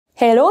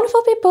Hello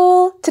wonderful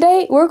people!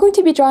 Today we're going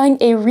to be drawing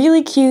a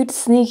really cute,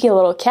 sneaky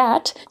little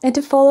cat. And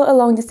to follow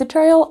along this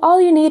tutorial, all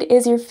you need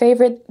is your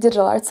favorite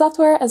digital art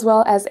software as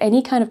well as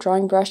any kind of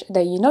drawing brush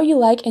that you know you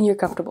like and you're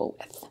comfortable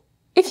with.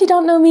 If you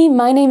don't know me,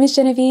 my name is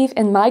Genevieve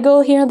and my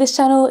goal here on this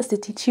channel is to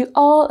teach you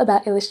all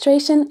about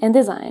illustration and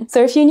design.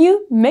 So if you're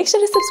new, make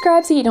sure to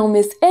subscribe so you don't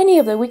miss any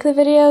of the weekly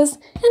videos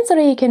and so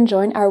that you can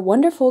join our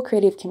wonderful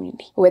creative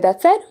community. With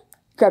that said,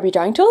 grab your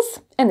drawing tools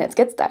and let's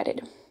get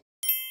started.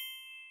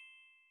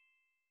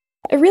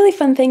 A really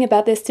fun thing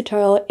about this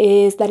tutorial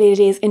is that it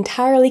is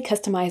entirely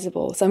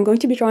customizable. So I'm going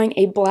to be drawing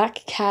a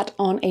black cat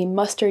on a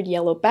mustard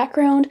yellow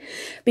background,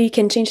 but you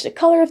can change the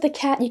color of the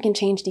cat, you can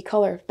change the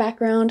color of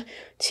background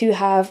to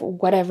have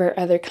whatever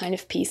other kind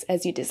of piece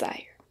as you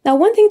desire. Now,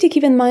 one thing to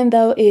keep in mind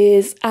though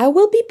is I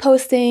will be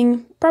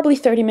posting probably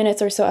 30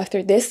 minutes or so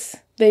after this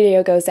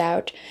video goes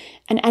out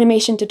an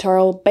animation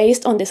tutorial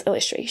based on this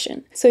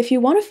illustration. So if you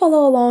want to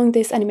follow along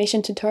this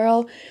animation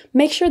tutorial,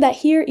 make sure that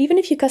here, even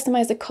if you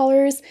customize the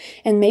colors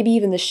and maybe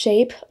even the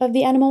shape of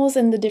the animals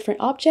and the different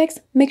objects,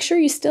 make sure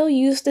you still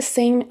use the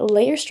same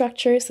layer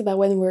structure so that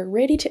when we're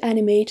ready to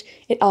animate,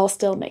 it all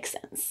still makes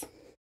sense.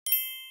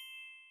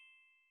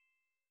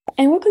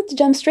 And we're going to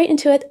jump straight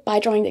into it by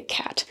drawing the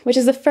cat, which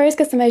is the first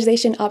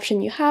customization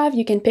option you have.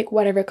 You can pick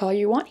whatever color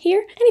you want here.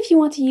 And if you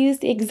want to use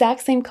the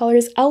exact same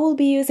colors I will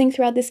be using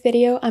throughout this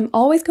video, I'm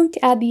always going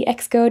to add the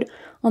X code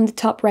on the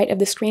top right of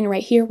the screen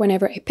right here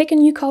whenever I pick a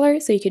new color.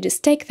 So you could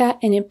just take that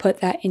and input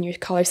that in your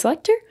color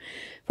selector.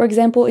 For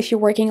example, if you're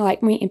working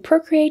like me in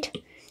Procreate,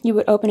 you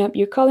would open up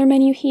your color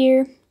menu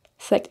here,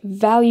 select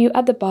value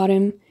at the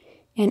bottom,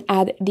 and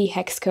add the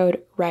hex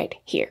code right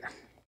here.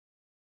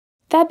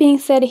 That being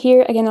said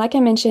here, again, like I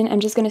mentioned,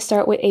 I'm just going to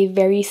start with a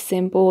very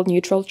simple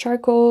neutral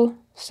charcoal,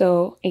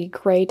 so a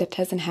gray that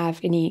doesn't have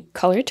any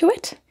color to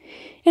it,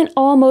 and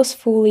almost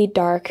fully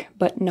dark,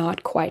 but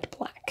not quite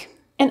black.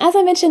 And as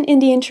I mentioned in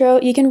the intro,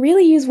 you can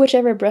really use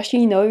whichever brush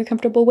you know you're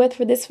comfortable with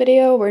for this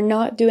video. We're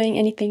not doing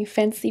anything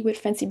fancy with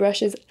fancy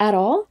brushes at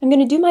all. I'm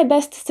going to do my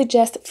best to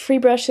suggest free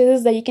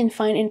brushes that you can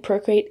find in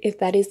Procreate if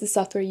that is the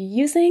software you're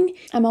using.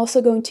 I'm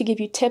also going to give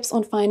you tips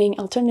on finding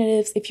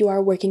alternatives if you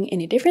are working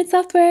in a different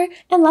software.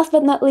 And last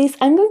but not least,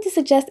 I'm going to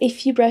suggest a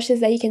few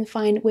brushes that you can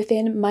find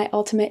within my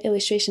Ultimate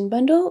Illustration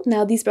Bundle.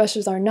 Now, these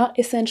brushes are not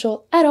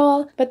essential at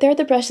all, but they're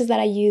the brushes that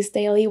I use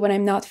daily when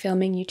I'm not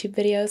filming YouTube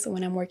videos,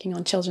 when I'm working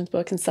on children's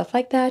books and stuff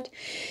like that.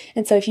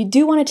 And so if you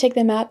do want to check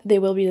them out, they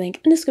will be linked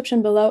in the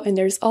description below, and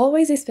there's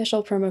always a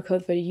special promo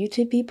code for the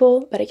YouTube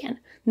people, but again,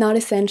 not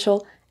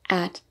essential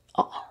at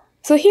all.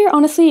 So here,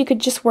 honestly, you could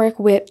just work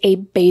with a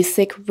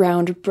basic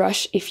round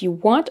brush if you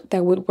want.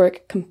 That would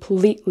work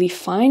completely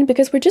fine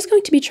because we're just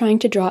going to be trying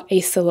to draw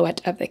a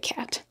silhouette of the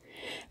cat.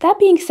 That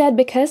being said,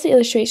 because the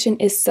illustration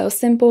is so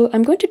simple,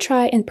 I'm going to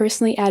try and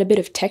personally add a bit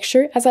of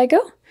texture as I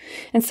go.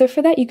 And so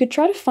for that, you could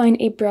try to find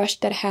a brush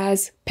that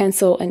has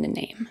pencil in the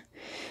name.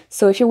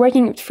 So if you're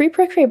working with free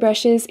Procreate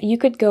brushes, you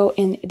could go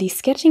in the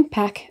sketching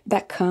pack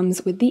that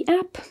comes with the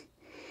app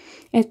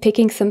and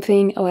picking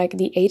something like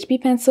the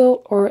HB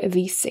pencil or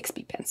the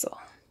 6B pencil.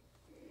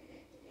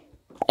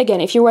 Again,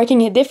 if you're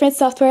working in different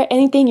software,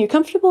 anything you're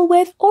comfortable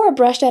with, or a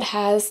brush that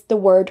has the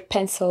word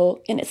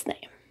pencil in its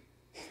name.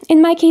 In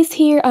my case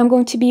here, I'm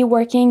going to be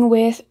working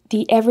with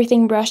the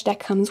everything brush that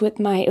comes with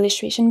my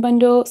illustration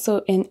bundle.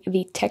 So in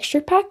the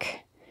texture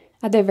pack,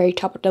 at the very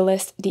top of the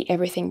list, the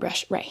everything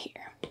brush right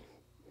here.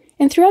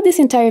 And throughout this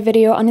entire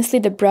video, honestly,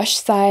 the brush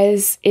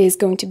size is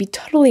going to be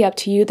totally up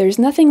to you. There's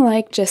nothing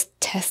like just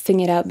testing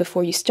it out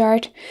before you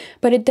start,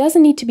 but it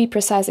doesn't need to be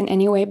precise in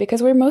any way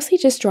because we're mostly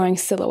just drawing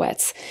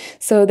silhouettes.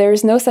 So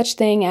there's no such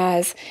thing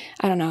as,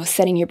 I don't know,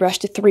 setting your brush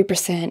to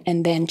 3%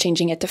 and then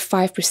changing it to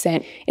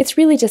 5%. It's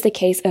really just a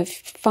case of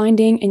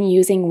finding and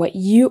using what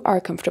you are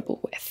comfortable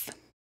with.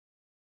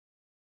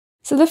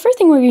 So the first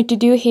thing we're going to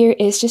do here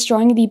is just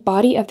drawing the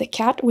body of the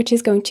cat, which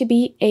is going to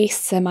be a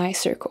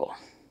semicircle.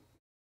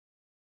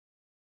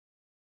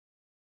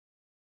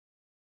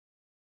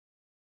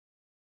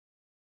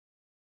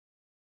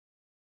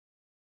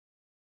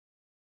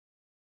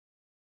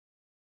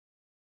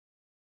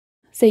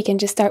 So you can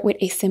just start with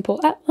a simple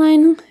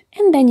outline,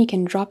 and then you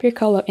can drop your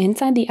color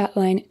inside the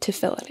outline to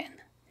fill it in.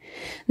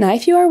 Now,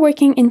 if you are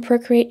working in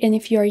Procreate and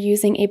if you are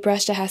using a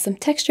brush that has some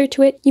texture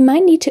to it, you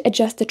might need to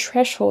adjust the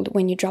threshold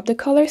when you drop the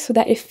color so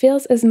that it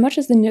fills as much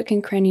of the nook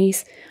and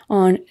crannies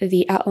on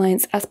the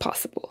outlines as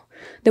possible.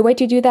 The way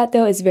to do that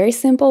though is very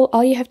simple.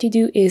 All you have to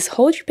do is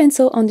hold your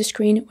pencil on the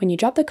screen when you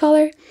drop the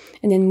color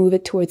and then move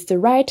it towards the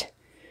right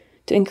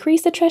to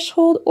increase the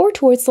threshold or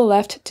towards the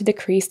left to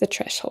decrease the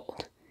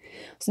threshold.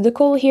 So the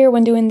goal here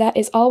when doing that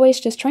is always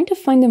just trying to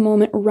find the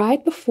moment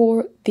right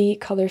before the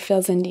color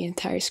fills in the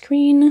entire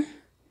screen.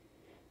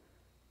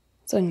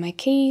 So in my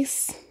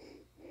case,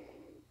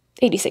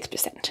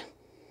 86%.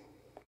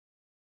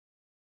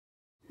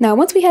 Now,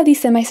 once we have the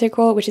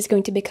semicircle, which is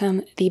going to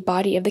become the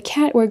body of the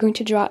cat, we're going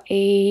to draw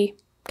a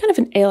kind of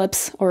an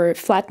ellipse or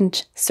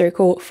flattened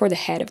circle for the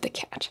head of the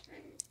cat.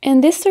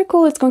 And this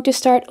circle is going to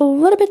start a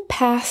little bit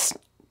past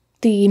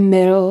the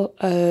middle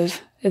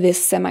of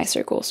this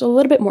semicircle, so a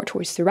little bit more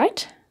towards the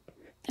right.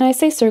 And I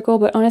say circle,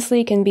 but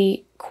honestly it can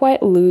be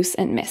quite loose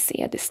and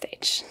messy at this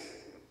stage.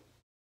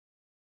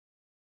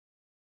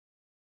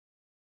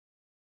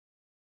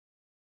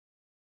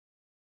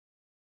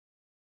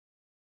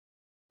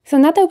 So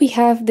now that we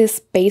have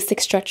this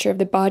basic structure of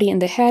the body and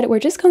the head, we're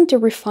just going to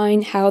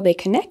refine how they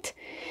connect.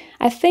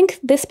 I think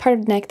this part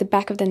of the neck, the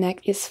back of the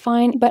neck, is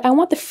fine, but I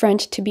want the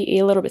front to be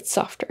a little bit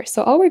softer.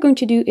 So all we're going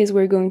to do is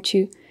we're going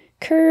to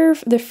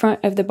curve the front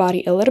of the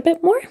body a little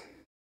bit more.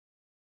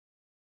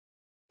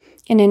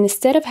 And then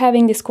instead of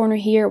having this corner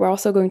here, we're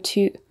also going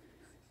to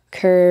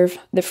curve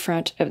the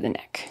front of the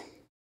neck.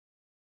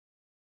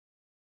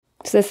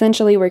 So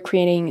essentially we're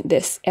creating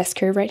this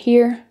S-curve right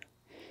here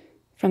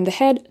from the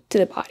head to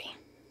the body.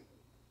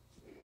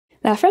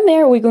 Now from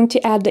there, we're going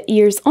to add the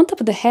ears on top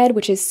of the head,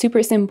 which is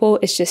super simple.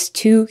 It's just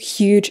two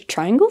huge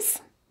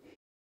triangles.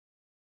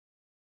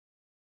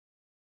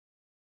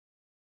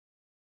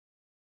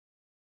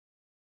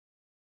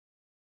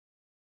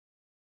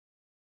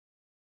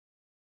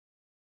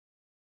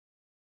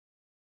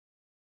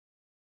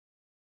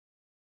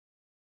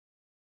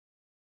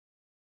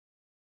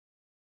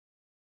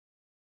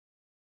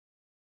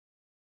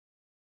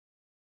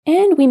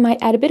 And we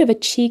might add a bit of a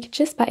cheek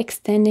just by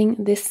extending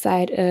this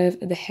side of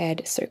the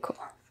head circle.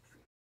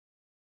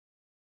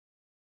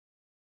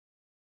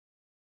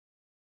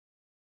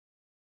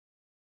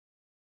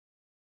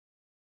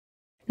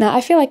 Now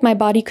I feel like my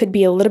body could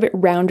be a little bit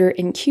rounder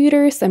and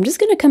cuter, so I'm just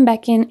going to come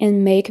back in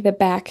and make the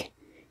back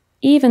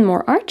even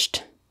more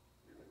arched.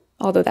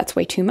 Although that's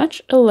way too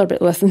much, a little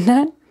bit less than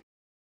that.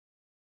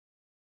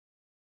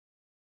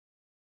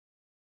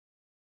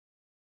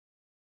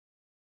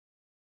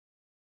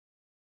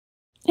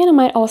 And I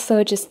might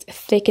also just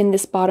thicken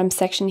this bottom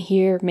section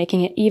here,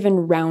 making it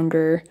even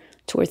rounder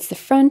towards the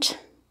front.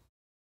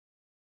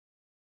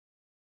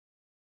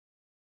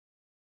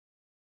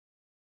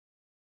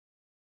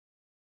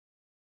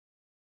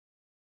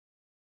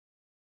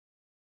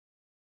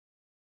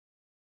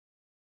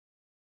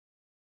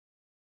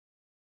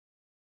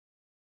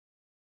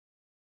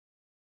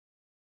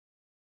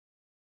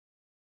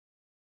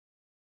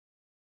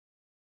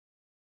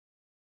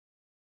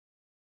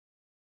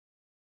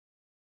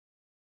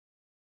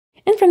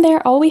 And from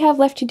there, all we have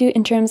left to do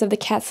in terms of the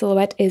cat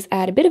silhouette is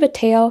add a bit of a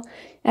tail,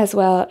 as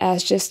well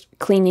as just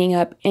cleaning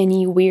up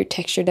any weird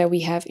texture that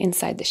we have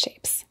inside the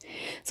shapes.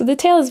 So the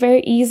tail is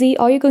very easy.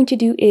 All you're going to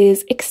do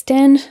is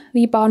extend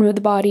the bottom of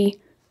the body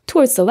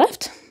towards the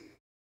left.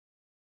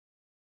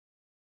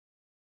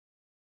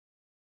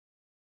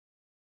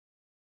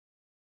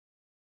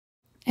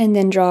 And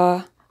then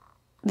draw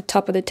the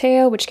top of the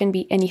tail, which can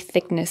be any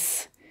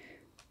thickness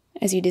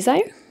as you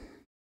desire.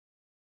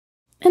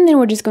 And then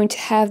we're just going to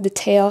have the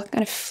tail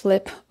kind of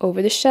flip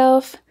over the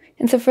shelf.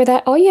 And so for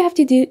that, all you have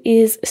to do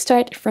is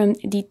start from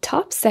the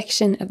top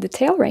section of the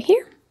tail right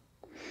here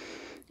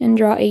and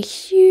draw a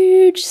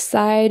huge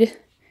side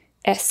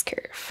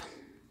S-curve.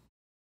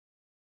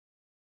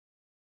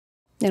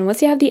 Then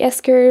once you have the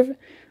S-curve,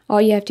 all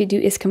you have to do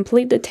is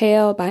complete the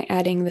tail by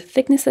adding the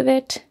thickness of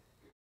it.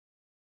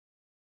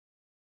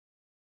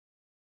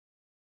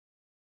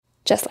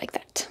 Just like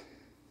that.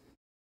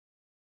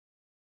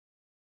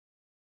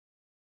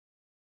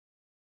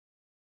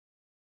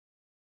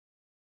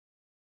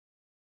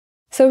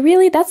 So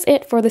really, that's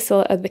it for the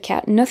silhouette of the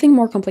cat. Nothing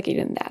more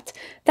complicated than that.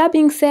 That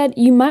being said,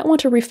 you might want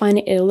to refine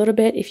it a little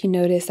bit if you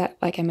notice that,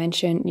 like I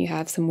mentioned, you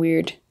have some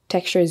weird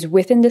textures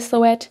within the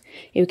silhouette.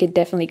 You could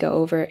definitely go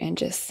over and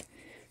just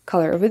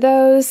color over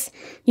those.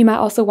 You might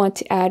also want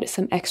to add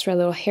some extra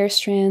little hair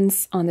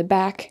strands on the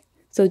back.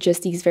 So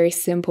just these very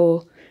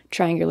simple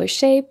triangular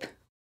shape.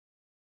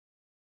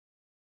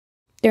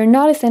 They're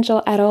not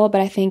essential at all,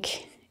 but I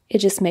think it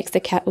just makes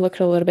the cat look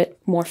a little bit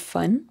more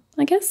fun,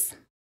 I guess.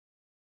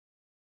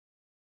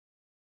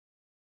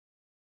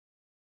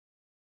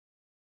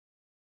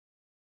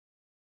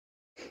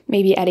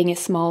 Maybe adding a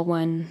small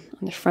one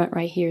on the front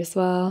right here as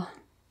well.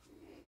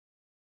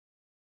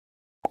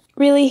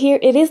 Really here,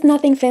 it is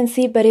nothing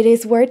fancy, but it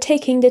is worth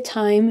taking the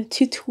time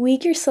to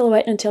tweak your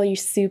silhouette until you're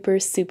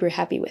super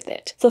happy with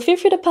it. So feel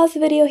free to pause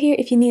the video here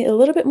if you need a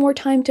little bit more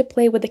time to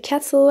play with the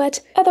cat silhouette.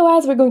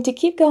 Otherwise, we're going to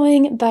keep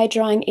going by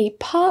drawing a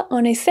paw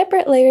on a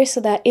separate layer so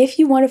that if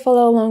you want to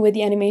follow along with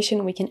the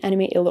animation, we can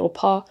animate a little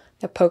paw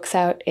that pokes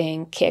out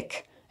and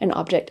kick an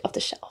object off the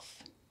shelf.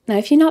 Now,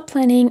 if you're not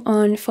planning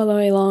on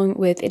following along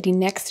with the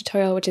next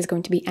tutorial, which is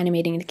going to be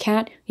animating the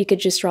cat, you could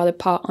just draw the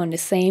paw on the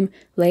same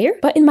layer.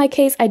 But in my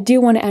case, I do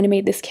want to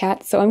animate this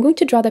cat, so I'm going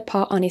to draw the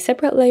paw on a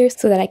separate layer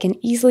so that I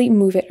can easily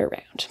move it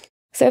around.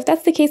 So if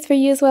that's the case for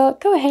you as well,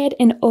 go ahead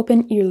and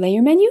open your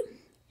layer menu.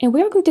 And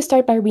we are going to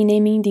start by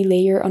renaming the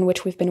layer on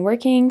which we've been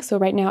working. So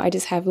right now I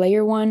just have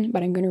layer 1,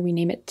 but I'm going to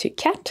rename it to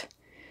cat.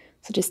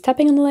 So just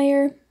tapping on the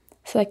layer,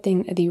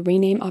 selecting the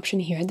rename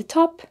option here at the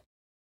top.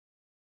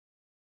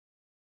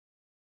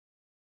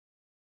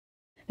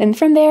 Then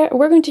from there,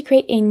 we're going to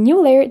create a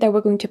new layer that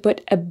we're going to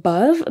put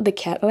above the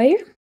cat layer.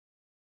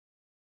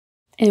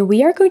 And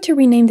we are going to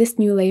rename this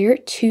new layer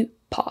to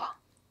paw.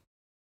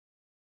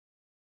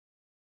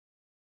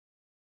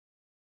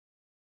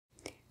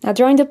 Now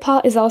drawing the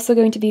paw is also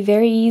going to be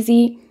very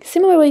easy.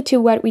 Similarly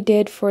to what we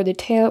did for the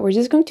tail, we're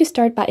just going to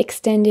start by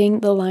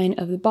extending the line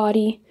of the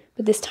body,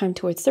 but this time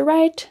towards the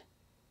right.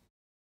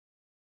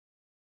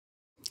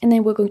 And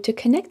then we're going to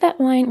connect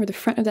that line, or the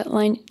front of that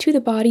line, to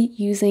the body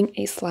using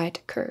a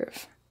slight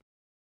curve.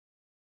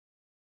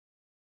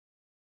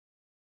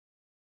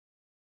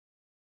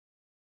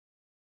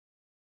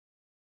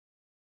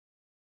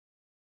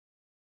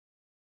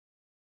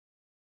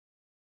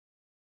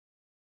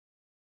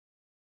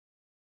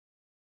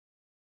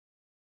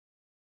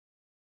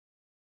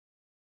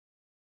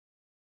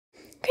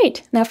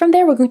 Great, now from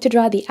there we're going to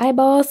draw the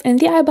eyeballs, and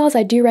the eyeballs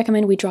I do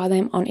recommend we draw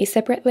them on a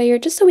separate layer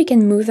just so we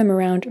can move them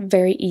around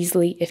very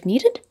easily if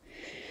needed.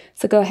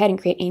 So go ahead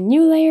and create a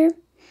new layer.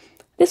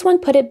 This one,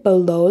 put it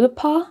below the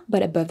paw,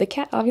 but above the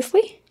cat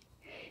obviously,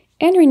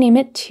 and rename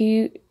it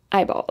to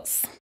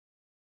eyeballs.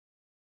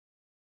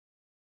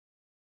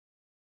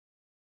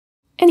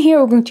 And here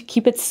we're going to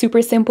keep it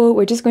super simple.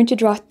 We're just going to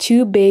draw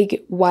two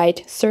big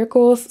white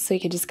circles, so you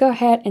can just go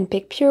ahead and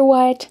pick pure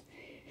white.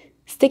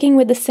 Sticking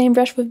with the same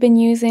brush we've been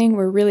using,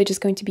 we're really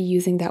just going to be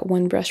using that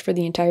one brush for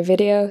the entire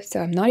video, so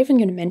I'm not even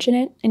going to mention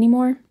it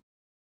anymore.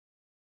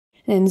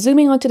 And then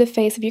zooming onto the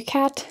face of your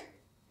cat,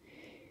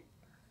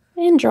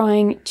 and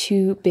drawing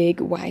two big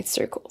white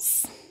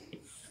circles.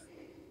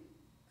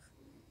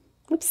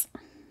 Oops.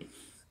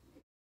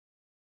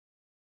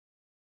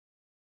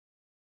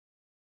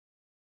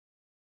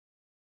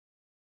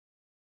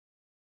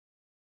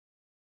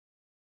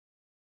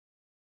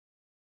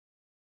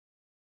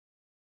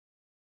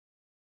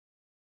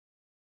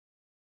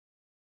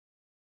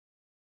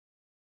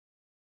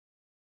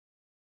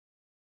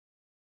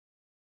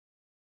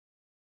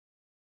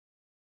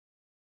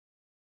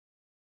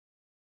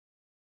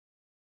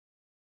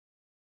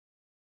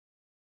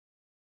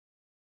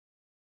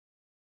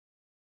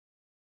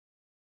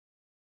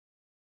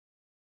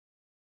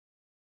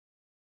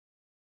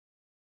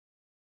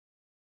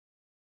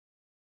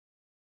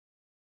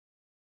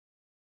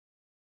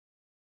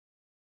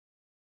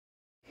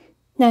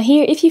 Now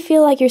here, if you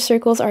feel like your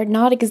circles are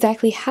not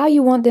exactly how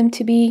you want them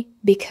to be,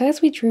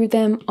 because we drew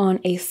them on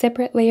a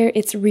separate layer,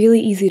 it's really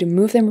easy to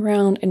move them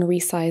around and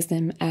resize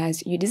them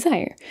as you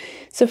desire.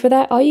 So for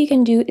that, all you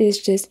can do is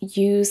just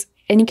use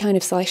any kind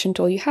of selection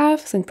tool you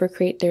have. So in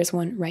Procreate, there's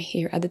one right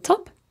here at the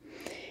top.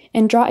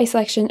 And draw a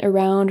selection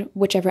around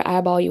whichever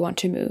eyeball you want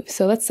to move.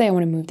 So let's say I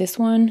want to move this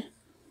one.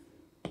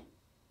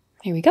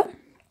 Here we go.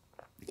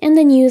 And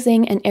then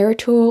using an arrow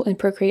tool, and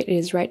Procreate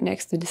is right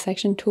next to the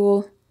selection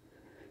tool.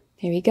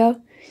 There we go.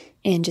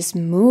 And just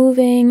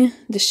moving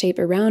the shape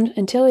around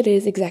until it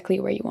is exactly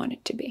where you want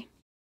it to be.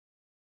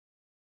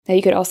 Now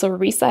you could also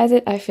resize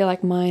it. I feel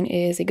like mine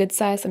is a good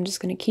size. I'm just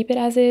going to keep it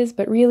as is,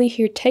 but really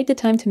here, take the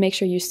time to make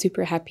sure you're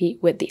super happy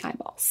with the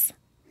eyeballs.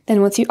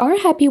 Then once you are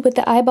happy with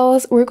the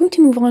eyeballs, we're going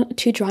to move on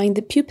to drawing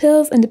the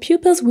pupils. And the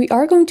pupils, we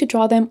are going to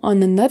draw them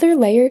on another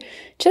layer,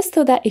 just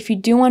so that if you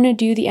do want to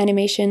do the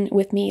animation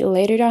with me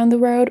later down the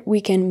road,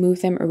 we can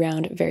move them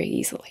around very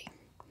easily.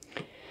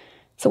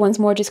 So once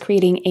more, just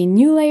creating a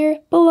new layer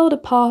below the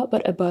paw,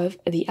 but above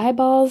the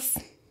eyeballs,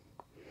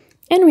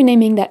 and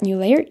renaming that new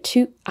layer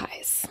to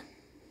eyes.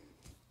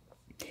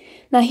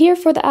 Now here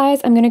for the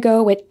eyes, I'm going to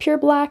go with pure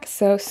black,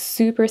 so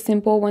super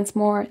simple once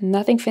more,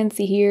 nothing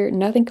fancy here,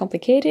 nothing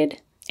complicated.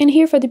 And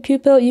here for the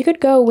pupil, you could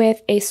go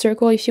with a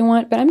circle if you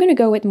want, but I'm going to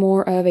go with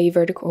more of a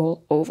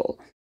vertical oval.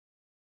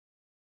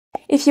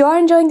 If you are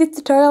enjoying this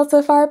tutorial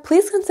so far,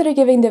 please consider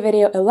giving the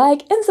video a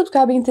like and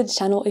subscribing to the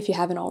channel if you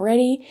haven't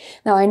already.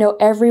 Now I know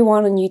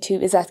everyone on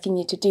YouTube is asking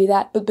you to do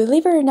that, but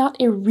believe it or not,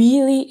 it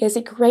really is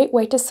a great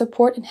way to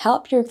support and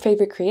help your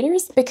favorite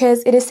creators,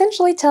 because it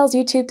essentially tells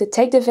YouTube to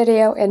take the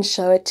video and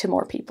show it to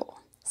more people.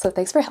 So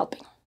thanks for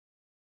helping.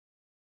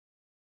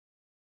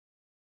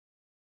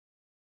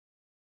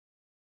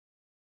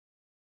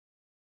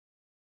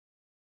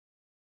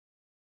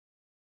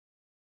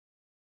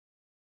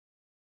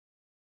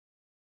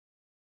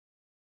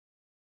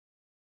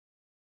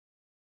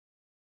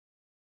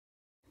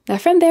 Now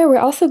from there, we're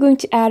also going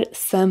to add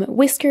some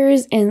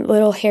whiskers and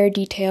little hair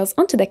details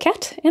onto the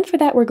cat. And for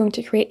that, we're going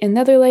to create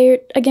another layer,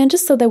 again,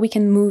 just so that we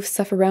can move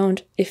stuff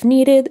around if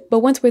needed. But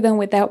once we're done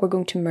with that, we're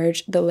going to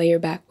merge the layer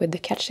back with the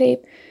cat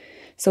shape.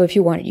 So if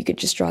you wanted, you could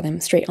just draw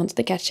them straight onto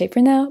the cat shape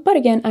for now. But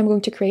again, I'm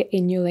going to create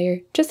a new layer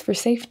just for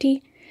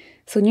safety.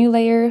 So new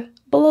layer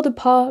below the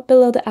paw,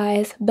 below the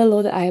eyes,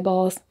 below the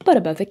eyeballs, but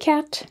above the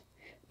cat.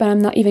 But I'm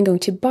not even going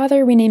to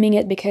bother renaming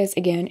it because,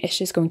 again, it's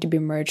just going to be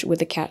merged with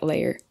the cat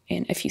layer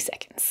in a few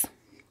seconds.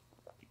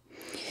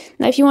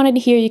 Now, if you wanted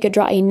here, you could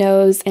draw a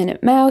nose and a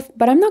mouth,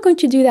 but I'm not going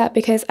to do that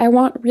because I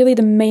want really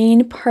the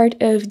main part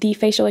of the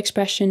facial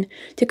expression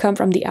to come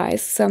from the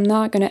eyes. So I'm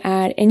not going to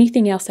add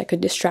anything else that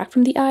could distract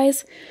from the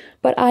eyes,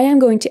 but I am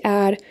going to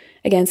add,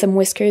 again, some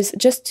whiskers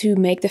just to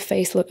make the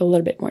face look a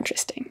little bit more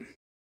interesting.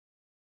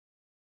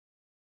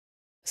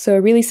 So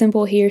really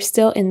simple here,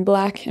 still in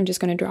black. I'm just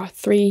going to draw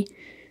 3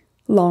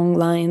 long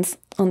lines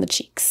on the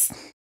cheeks.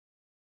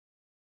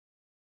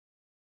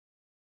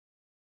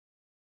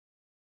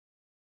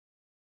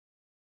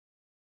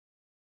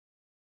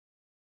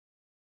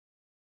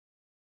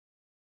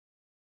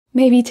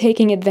 Maybe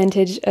taking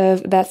advantage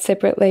of that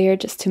separate layer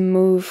just to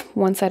move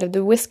one side of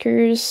the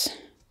whiskers.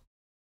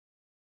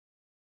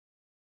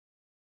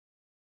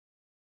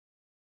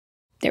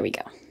 There we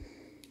go.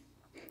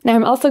 Now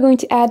I'm also going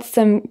to add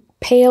some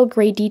pale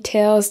gray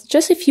details,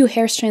 just a few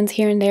hair strands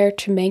here and there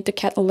to make the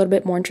cat a little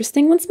bit more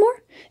interesting once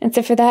more. And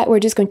so for that, we're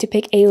just going to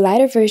pick a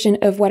lighter version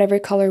of whatever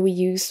color we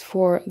used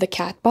for the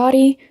cat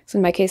body. So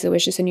in my case, it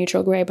was just a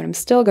neutral gray, but I'm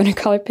still going to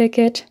color pick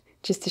it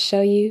just to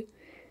show you.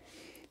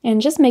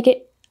 And just make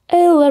it a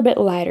little bit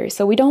lighter.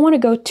 So we don't want to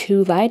go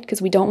too light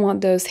because we don't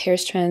want those hair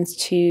strands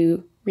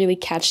to really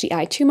catch the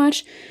eye too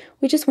much.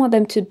 We just want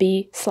them to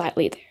be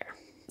slightly there.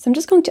 So I'm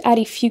just going to add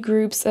a few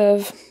groups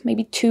of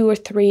maybe 2 or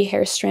 3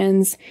 hair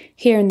strands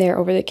here and there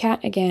over the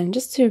cat, again,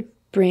 just to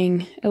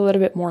bring a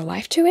little bit more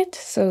life to it.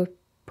 So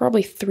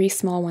probably 3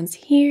 small ones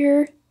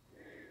here.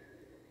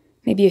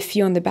 Maybe a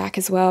few on the back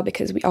as well,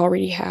 because we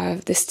already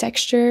have this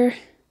texture.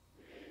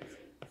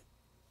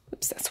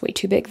 Oops, that's way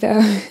too big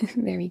though.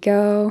 There we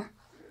go.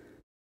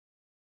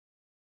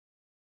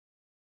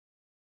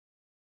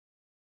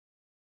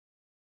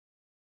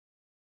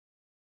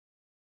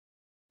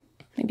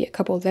 Maybe a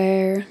couple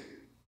there.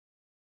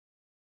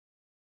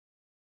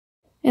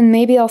 And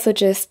maybe also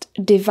just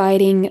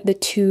dividing the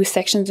 2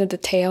 sections of the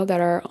tail that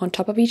are on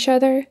top of each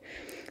other.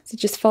 So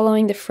just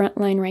following the front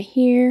line right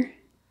here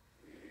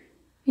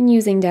and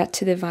using that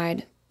to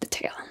divide the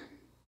tail.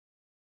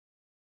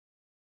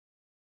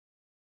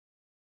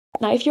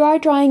 Now, if you are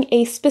drawing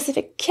a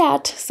specific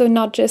cat, so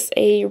not just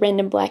a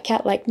random black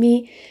cat like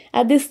me,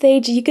 at this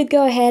stage you could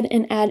go ahead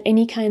and add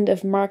any kind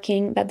of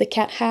marking that the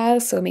cat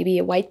has, so maybe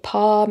a white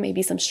paw,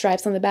 maybe some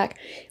stripes on the back,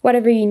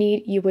 whatever you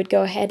need, you would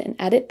go ahead and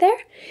add it there.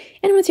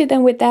 And once you're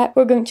done with that,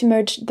 we're going to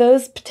merge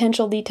those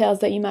potential details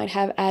that you might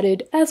have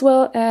added, as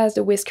well as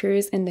the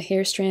whiskers and the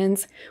hair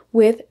strands,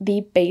 with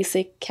the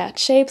basic cat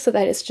shape so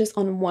that it's just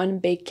on one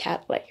big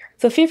cat layer.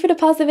 So feel free to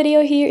pause the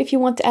video here if you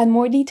want to add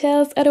more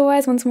details.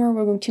 Otherwise, once more,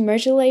 we're going to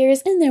merge the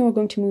layers and then we're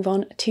going to move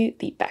on to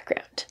the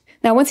background.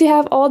 Now, once you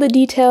have all the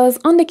details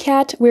on the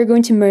cat, we're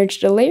going to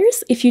merge the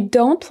layers. If you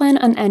don't plan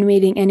on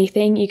animating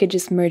anything, you could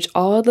just merge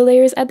all the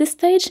layers at this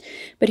stage.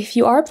 But if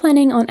you are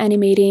planning on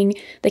animating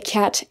the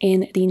cat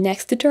in the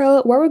next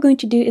tutorial, what we're going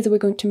to do is we're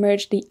going to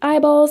merge the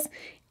eyeballs,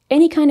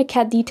 any kind of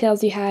cat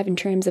details you have in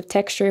terms of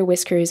texture,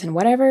 whiskers, and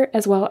whatever,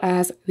 as well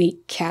as the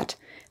cat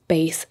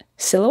base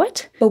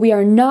silhouette, but we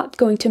are not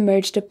going to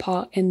merge the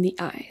paw and the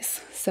eyes.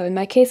 So in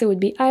my case, it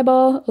would be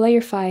eyeball, layer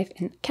 5,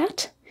 and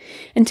cat.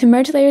 And to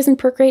merge layers in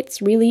Procreate,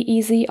 it's really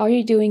easy. All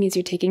you're doing is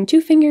you're taking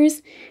 2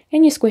 fingers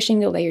and you're squishing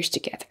the layers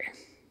together.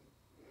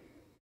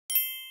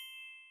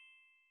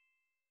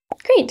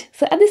 Great,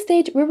 so at this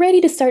stage, we're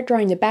ready to start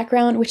drawing the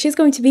background, which is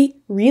going to be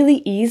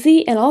really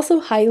easy and also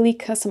highly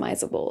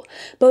customizable,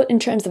 both in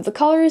terms of the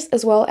colors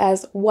as well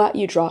as what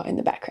you draw in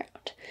the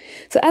background.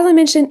 So as I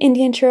mentioned in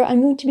the intro,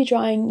 I'm going to be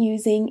drawing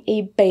using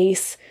a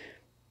base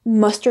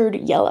mustard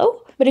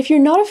yellow. But if you're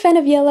not a fan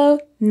of yellow,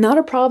 not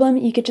a problem.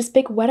 You could just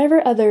pick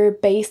whatever other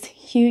base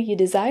hue you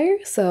desire.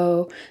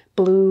 So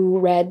blue,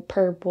 red,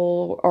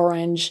 purple,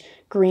 orange,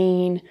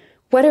 green,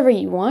 whatever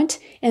you want.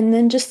 And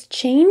then just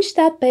change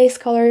that base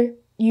color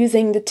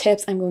using the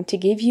tips I'm going to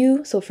give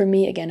you. So for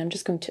me, again, I'm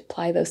just going to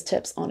apply those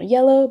tips on a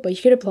yellow, but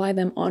you could apply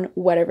them on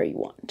whatever you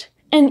want.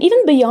 And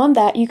even beyond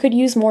that, you could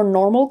use more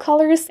normal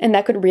colors, and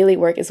that could really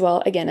work as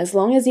well. Again, as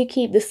long as you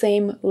keep the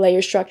same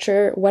layer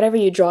structure, whatever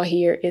you draw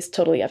here is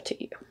totally up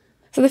to you.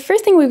 So the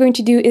first thing we're going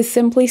to do is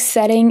simply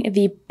setting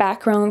the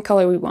background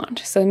color we want.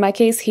 So in my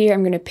case here,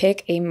 I'm going to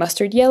pick a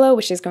mustard yellow,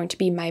 which is going to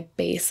be my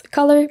base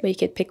color, but you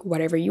could pick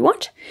whatever you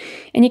want.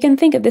 And you can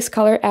think of this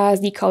color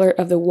as the color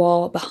of the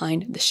wall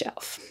behind the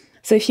shelf.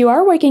 So if you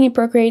are working in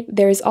Procreate,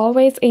 there's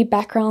always a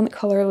background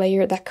color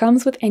layer that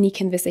comes with any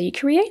canvas that you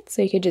create.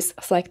 So you could just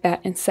select that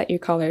and set your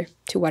color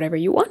to whatever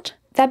you want.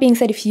 That being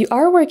said, if you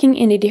are working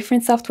in a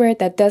different software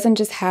that doesn't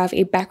just have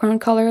a background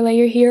color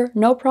layer here,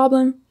 no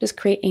problem. Just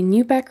create a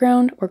new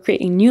background or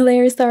create a new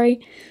layer, sorry.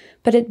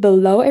 Put it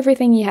below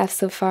everything you have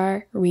so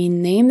far,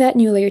 rename that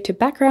new layer to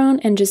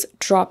background, and just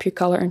drop your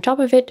color on top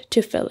of it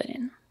to fill it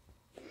in.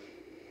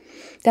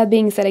 That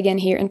being said, again,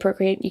 here in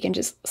Procreate, you can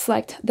just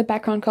select the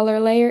background color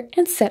layer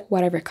and set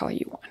whatever color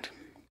you want.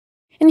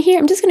 And here,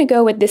 I'm just going to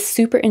go with this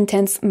super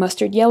intense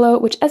mustard yellow,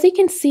 which, as you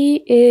can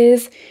see,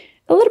 is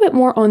a little bit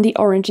more on the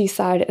orangey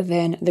side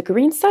than the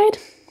green side.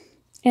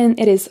 And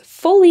it is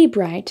fully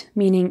bright,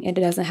 meaning it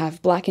doesn't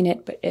have black in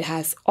it, but it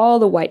has all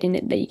the white in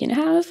it that you can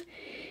have.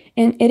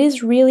 And it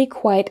is really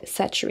quite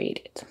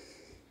saturated.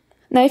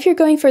 Now, if you're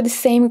going for the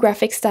same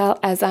graphic style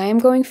as I am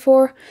going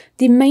for,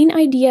 the main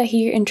idea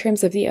here in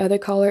terms of the other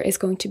color is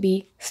going to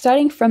be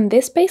starting from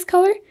this base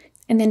color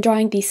and then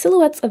drawing the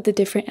silhouettes of the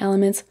different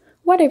elements,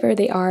 whatever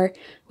they are,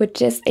 with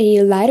just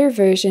a lighter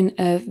version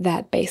of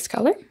that base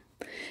color.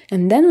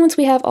 And then once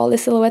we have all the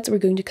silhouettes, we're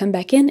going to come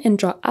back in and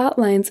draw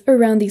outlines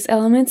around these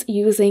elements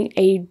using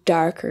a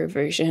darker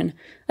version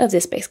of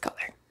this base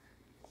color.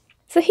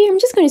 So here I'm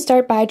just going to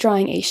start by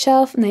drawing a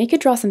shelf. Now you could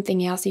draw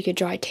something else, you could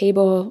draw a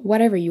table,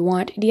 whatever you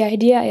want. The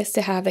idea is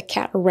to have the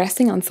cat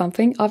resting on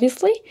something,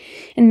 obviously,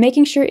 and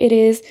making sure it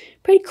is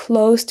pretty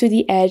close to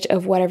the edge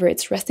of whatever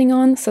it's resting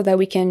on so that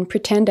we can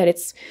pretend that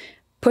it's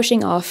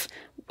pushing off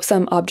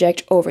some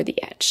object over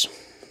the edge.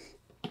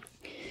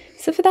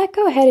 So for that,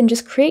 go ahead and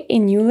just create a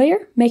new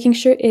layer, making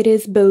sure it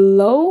is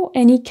below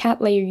any cat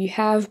layer you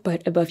have,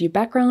 but above your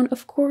background,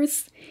 of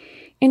course.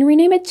 And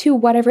rename it to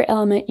whatever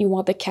element you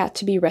want the cat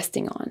to be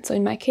resting on. So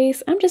in my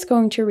case, I'm just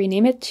going to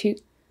rename it to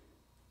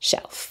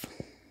shelf.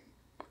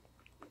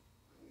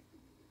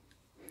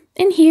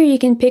 And here you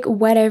can pick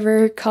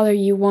whatever color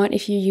you want.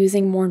 If you're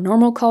using more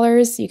normal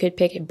colors, you could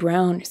pick a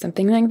brown or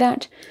something like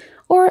that.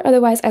 Or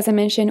otherwise, as I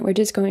mentioned, we're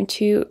just going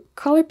to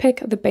color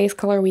pick the base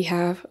color we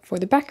have for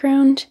the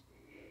background.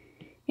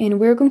 And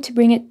we're going to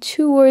bring it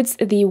towards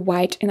the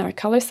white in our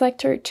color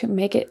selector to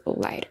make it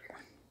lighter.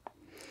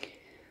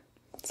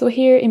 So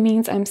here it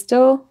means I'm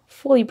still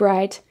fully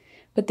bright,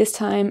 but this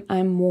time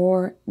I'm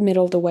more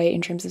middle of the way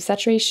in terms of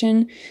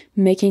saturation,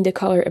 making the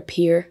color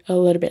appear a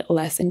little bit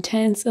less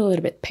intense, a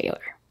little bit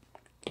paler.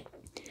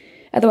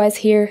 Otherwise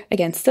here,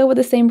 again, still with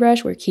the same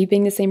brush, we're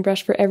keeping the same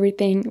brush for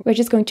everything. We're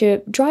just going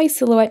to draw a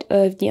silhouette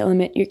of the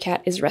element your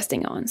cat is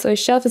resting on. So a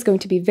shelf is going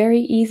to be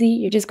very easy.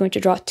 You're just going to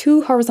draw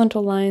 2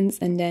 horizontal lines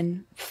and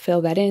then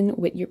fill that in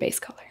with your base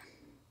color.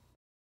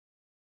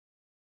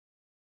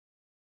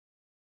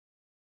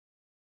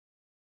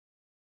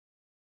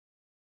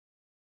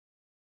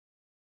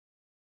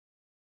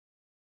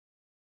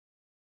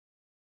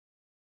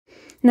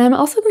 Now I'm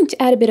also going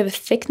to add a bit of a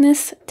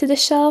thickness to the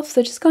shelf,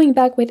 so just going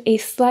back with a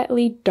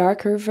slightly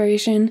darker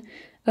version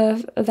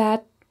of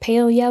that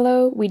pale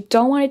yellow. We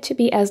don't want it to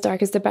be as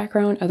dark as the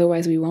background,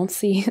 otherwise we won't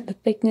see the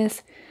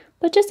thickness,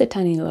 but just a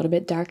tiny little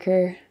bit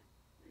darker.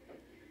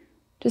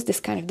 Just this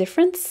kind of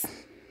difference.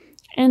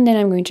 And then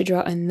I'm going to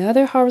draw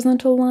another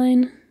horizontal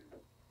line.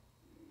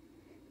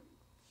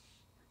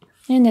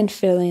 And then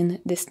fill in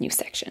this new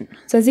section.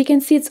 So as you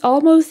can see, it's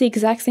almost the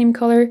exact same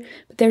color,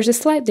 but there's a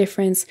slight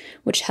difference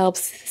which helps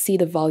see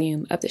the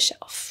volume of the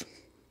shelf.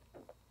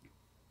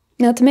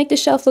 Now to make the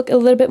shelf look a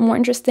little bit more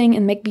interesting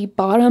and make the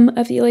bottom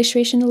of the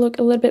illustration look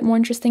a little bit more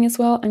interesting as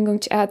well, I'm going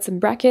to add some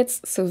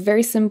brackets. So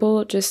very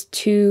simple, just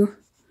 2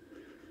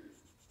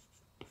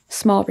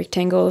 small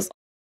rectangles.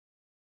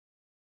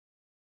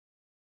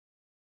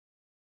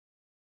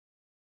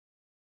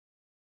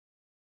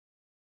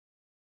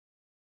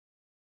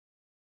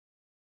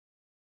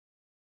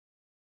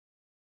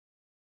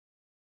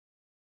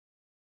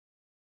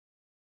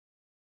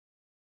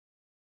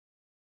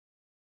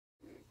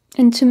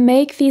 And to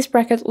make these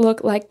brackets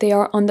look like they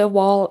are on the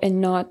wall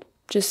and not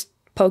just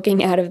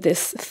poking out of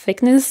this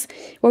thickness,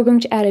 we're going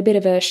to add a bit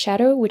of a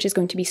shadow, which is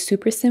going to be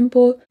super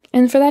simple.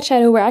 And for that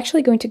shadow, we're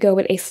actually going to go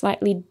with a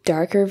slightly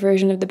darker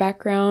version of the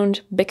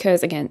background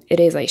because, again, it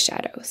is a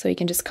shadow. So you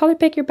can just color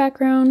pick your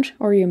background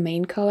or your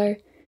main color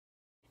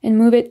and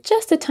move it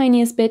just the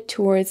tiniest bit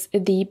towards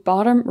the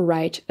bottom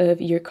right of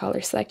your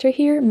color selector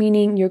here,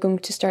 meaning you're going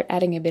to start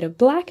adding a bit of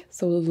black,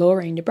 so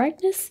lowering the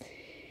brightness,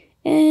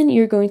 and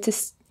you're going to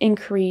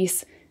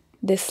increase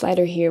this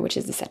slider here, which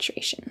is the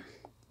saturation.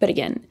 But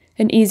again,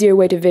 an easier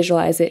way to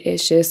visualize it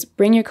is just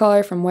bring your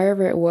color from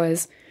wherever it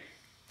was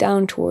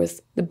down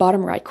towards the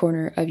bottom right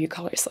corner of your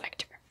color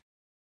selector.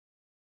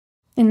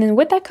 And then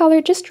with that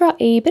color, just draw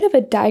a bit of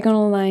a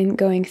diagonal line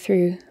going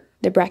through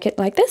the bracket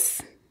like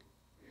this.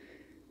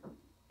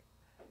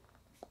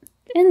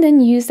 And then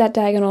use that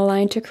diagonal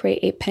line to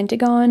create a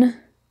pentagon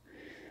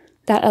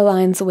that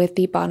aligns with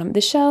the bottom of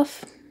the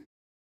shelf.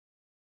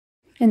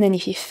 And then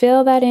if you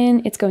fill that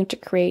in, it's going to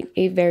create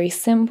a very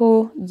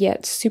simple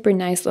yet super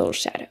nice little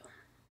shadow.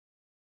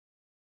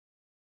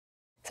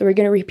 So we're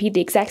going to repeat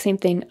the exact same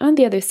thing on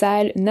the other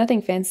side,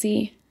 nothing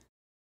fancy.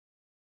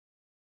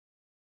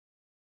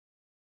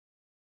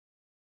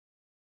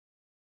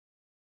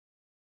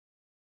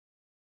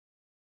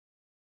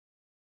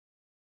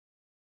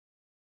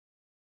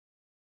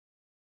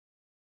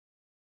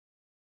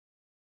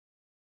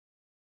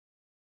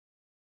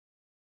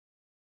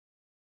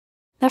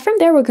 Now from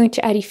there, we're going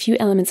to add a few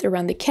elements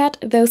around the cat.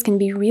 Those can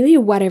be really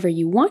whatever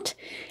you want.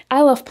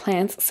 I love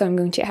plants, so I'm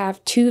going to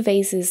have 2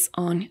 vases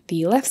on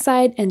the left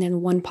side and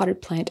then 1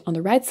 potted plant on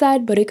the right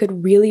side, but it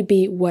could really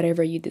be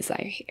whatever you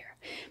desire here.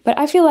 But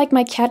I feel like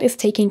my cat is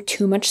taking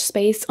too much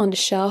space on the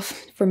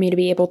shelf for me to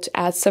be able to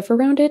add stuff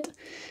around it.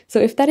 So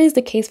if that is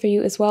the case for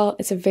you as well,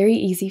 it's a very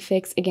easy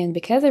fix, again,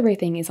 because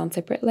everything is on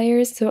separate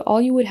layers. So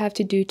all you would have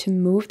to do to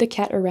move the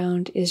cat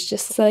around is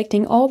just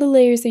selecting all the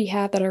layers that you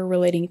have that are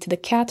relating to the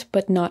cat,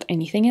 but not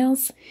anything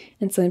else.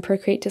 And so in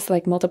Procreate, to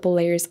select multiple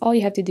layers, all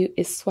you have to do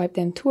is swipe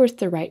them towards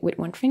the right with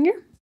 1 finger.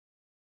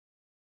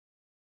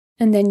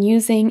 And then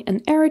using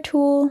an arrow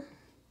tool,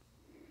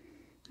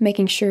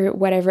 making sure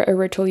whatever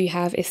arrow tool you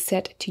have is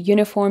set to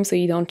uniform so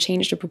you don't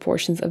change the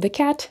proportions of the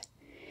cat.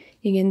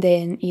 You can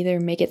then either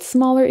make it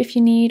smaller if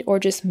you need, or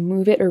just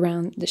move it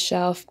around the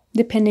shelf,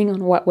 depending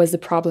on what was the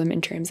problem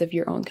in terms of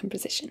your own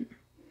composition.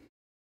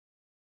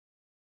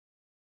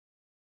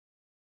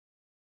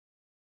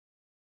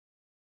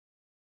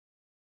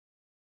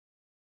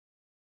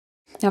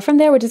 Now from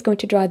there, we're just going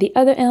to draw the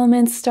other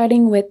elements,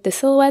 starting with the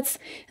silhouettes.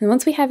 And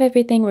once we have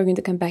everything, we're going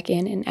to come back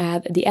in and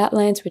add the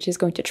outlines, which is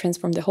going to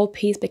transform the whole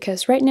piece,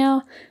 because right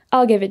now,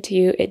 I'll give it to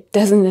you, it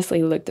doesn't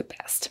necessarily look the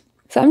best.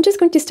 So I'm just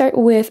going to start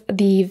with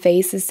the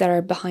vases that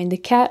are behind the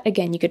cat.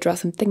 Again, you could draw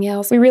something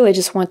else. We really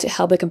just want to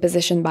help the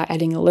composition by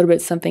adding a little bit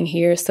of something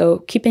here, so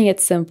keeping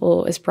it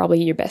simple is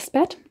probably your best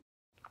bet.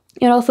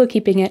 And also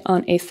keeping it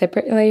on a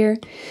separate layer,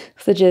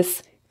 so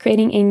just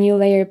creating a new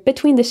layer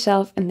between the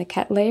shelf and the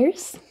cat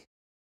layers.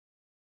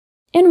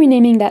 And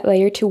renaming that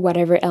layer to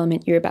whatever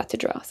element you're about to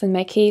draw. So in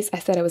my case, I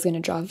said I was going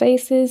to draw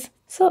vases,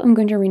 so I'm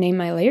going to rename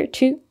my layer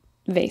to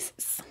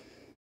vases.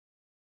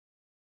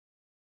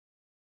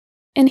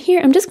 And here,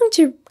 I'm just going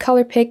to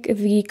color pick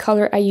the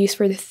color I use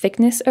for the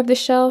thickness of the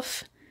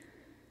shelf.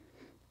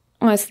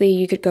 Honestly,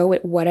 you could go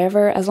with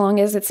whatever, as long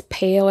as it's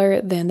paler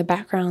than the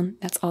background,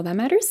 that's all that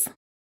matters.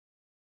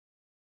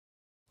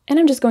 And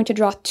I'm just going to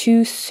draw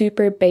two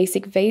super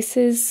basic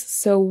vases,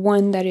 so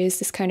one that is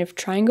this kind of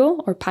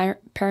triangle, or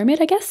pyramid,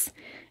 I guess,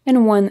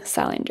 and one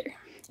cylinder.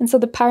 And so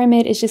the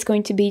pyramid is just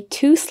going to be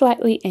two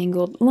slightly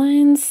angled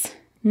lines,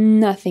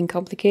 nothing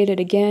complicated.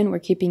 Again, we're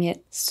keeping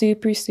it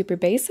super, super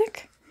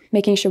basic,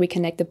 making sure we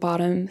connect the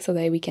bottom so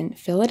that we can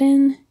fill it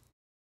in.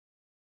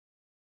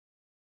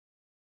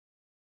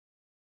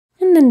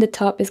 And then the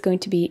top is going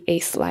to be a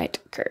slight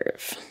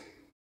curve.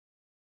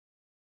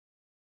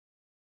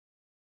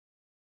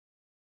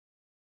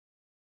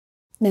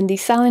 Then the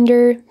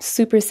cylinder,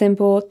 super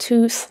simple,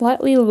 two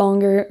slightly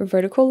longer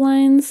vertical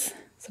lines,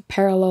 so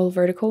parallel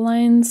vertical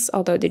lines,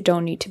 although they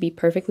don't need to be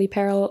perfectly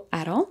parallel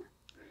at all,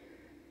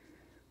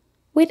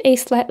 with a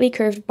slightly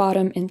curved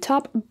bottom and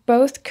top,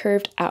 both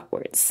curved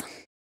outwards.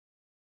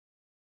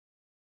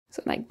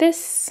 So like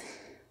this,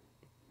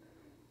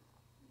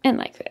 and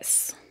like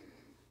this.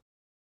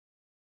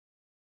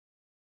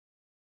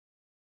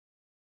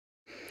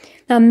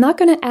 Now, I'm not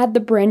going to add the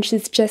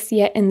branches just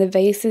yet in the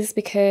vases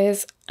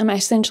because I'm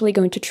essentially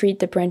going to treat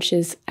the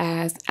branches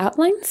as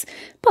outlines,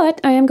 but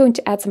I am going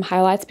to add some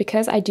highlights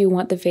because I do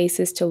want the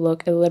vases to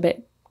look a little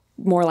bit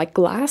more like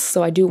glass,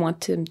 so I do want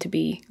them to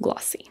be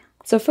glossy.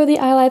 So for the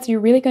highlights, you're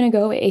really going to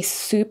go with a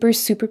super,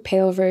 super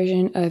pale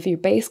version of your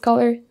base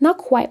color, not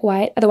quite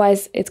white,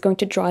 otherwise it's going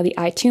to draw the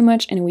eye too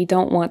much and we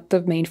don't want the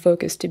main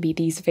focus to be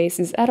these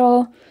vases at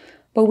all,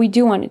 but we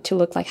do want it to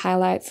look like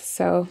highlights,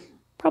 so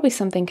probably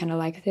something kind of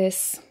like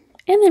this.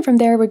 And then from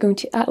there, we're going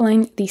to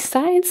outline the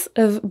sides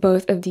of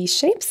both of these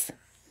shapes.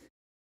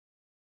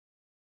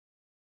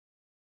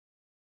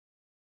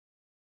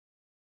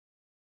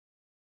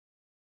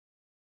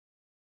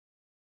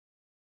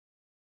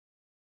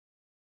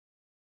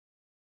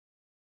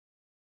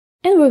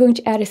 And we're going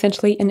to add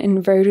essentially an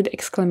inverted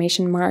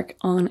exclamation mark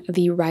on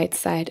the right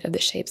side of the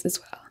shapes as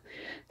well.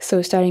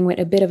 So starting with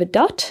a bit of a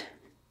dot,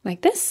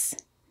 like this,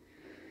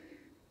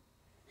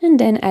 and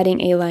then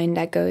adding a line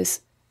that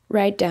goes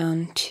right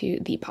down to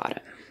the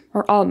bottom,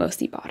 or almost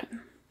the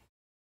bottom.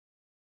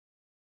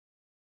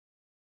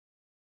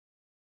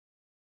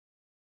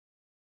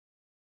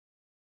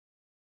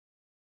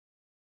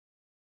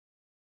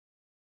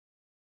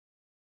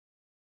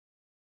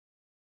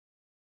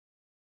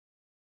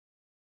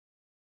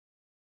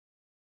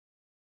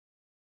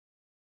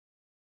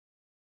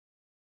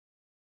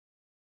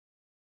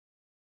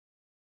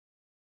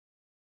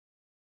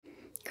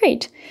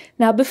 Great.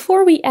 Now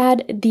before we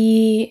add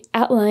the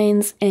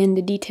outlines and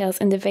the details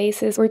in the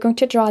vases, we're going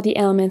to draw the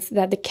elements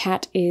that the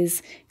cat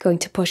is going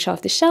to push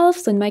off the shelf.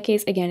 So in my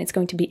case, again, it's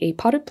going to be a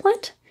potted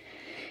plant.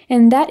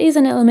 And that is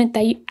an element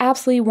that you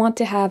absolutely want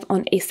to have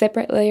on a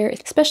separate layer,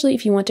 especially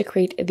if you want to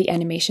create the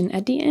animation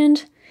at the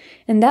end.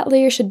 And that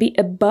layer should be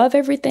above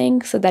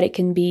everything so that it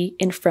can be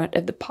in front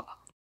of the paw.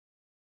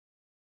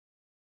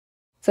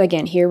 So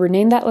again, here,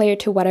 rename that layer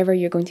to whatever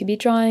you're going to be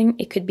drawing.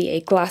 It could be a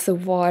glass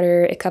of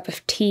water, a cup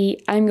of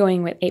tea. I'm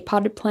going with a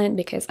potted plant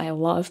because I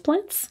love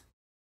plants.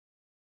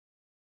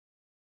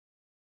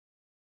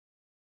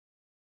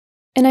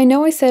 And I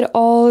know I said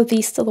all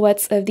these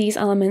silhouettes of these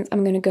elements,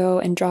 I'm going to go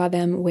and draw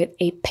them with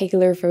a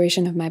paler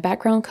version of my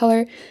background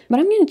color, but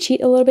I'm going to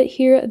cheat a little bit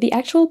here. The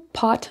actual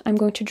pot I'm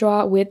going to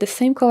draw with the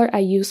same color I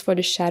used for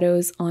the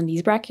shadows on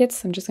these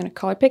brackets. I'm just going to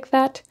color pick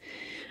that.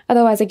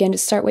 Otherwise, again,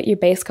 just start with your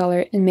base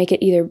color and make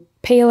it either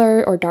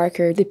paler or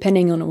darker,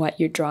 depending on what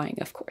you're drawing,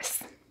 of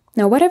course.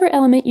 Now, whatever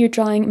element you're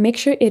drawing, make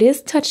sure it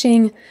is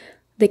touching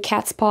the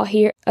cat's paw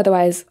here.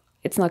 Otherwise,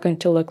 it's not going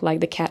to look like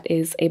the cat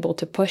is able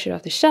to push it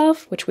off the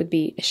shelf, which would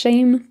be a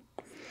shame.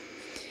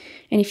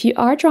 And if you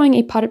are drawing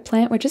a potted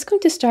plant, we're just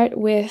going to start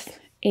with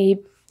a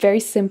very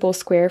simple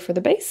square for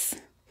the base.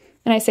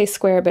 And I say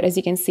square, but as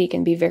you can see, it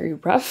can be very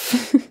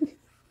rough.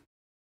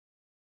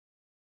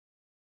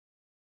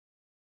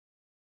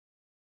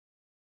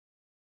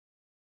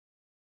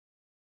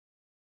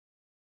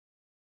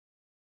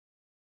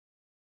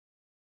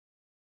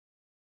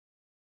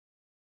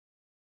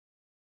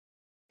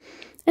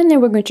 And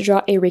then we're going to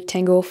draw a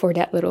rectangle for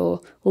that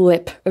little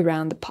lip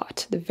around the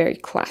pot, the very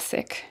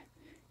classic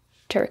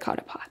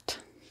terracotta pot.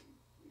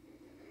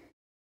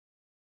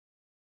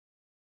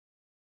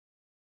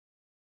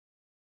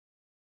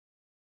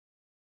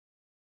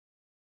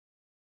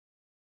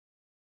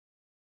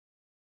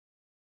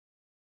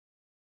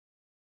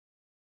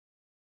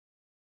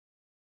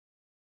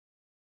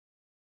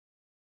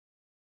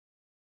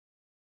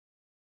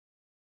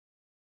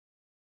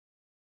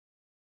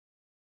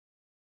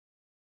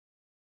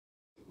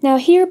 Now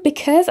here,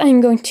 because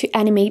I'm going to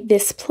animate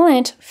this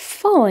plant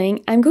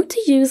falling, I'm going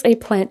to use a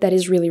plant that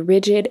is really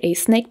rigid, a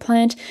snake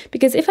plant,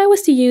 because if I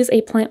was to use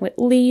a plant with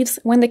leaves,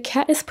 when the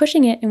cat is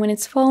pushing it and when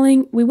it's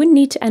falling, we would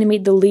need to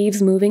animate the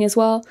leaves moving as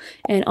well.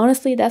 And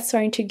honestly, that's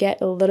starting to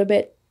get a little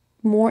bit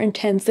more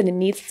intense than it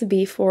needs to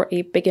be for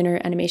a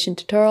beginner animation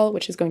tutorial,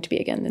 which is going to be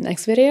again the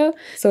next video.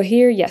 So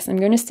here, yes, I'm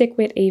going to stick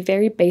with a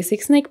very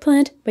basic snake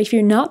plant, but if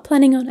you're not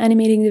planning on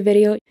animating the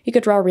video, you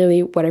could draw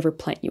really whatever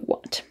plant you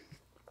want.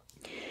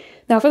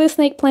 Now for the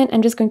snake plant,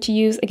 I'm just going to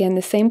use, again,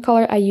 the same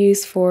color I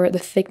used for the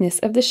thickness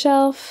of the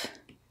shelf.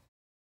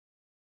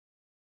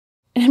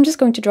 And I'm just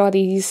going to draw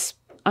these,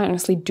 I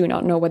honestly do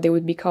not know what they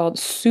would be called,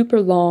 super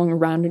long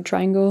rounded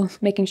triangles,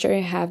 making sure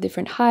you have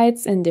different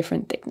heights and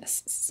different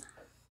thicknesses.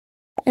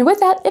 And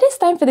with that, it is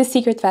time for the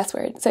secret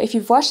password. So if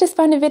you've watched this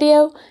far in the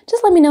video,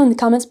 just let me know in the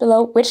comments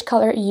below which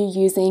color you're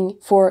using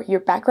for your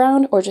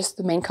background, or just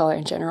the main color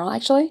in general,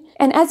 actually.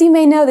 And as you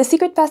may know, the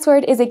secret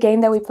password is a game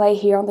that we play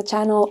here on the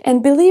channel.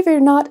 And believe it or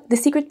not, the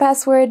secret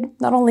password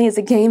not only is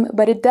a game,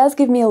 but it does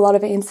give me a lot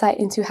of insight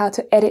into how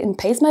to edit and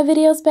paste my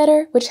videos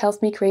better, which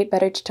helps me create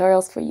better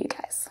tutorials for you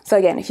guys. So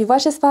again, if you've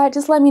watched this far,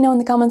 just let me know in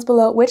the comments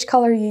below which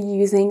color you're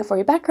using for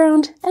your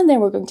background, and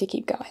then we're going to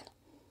keep going.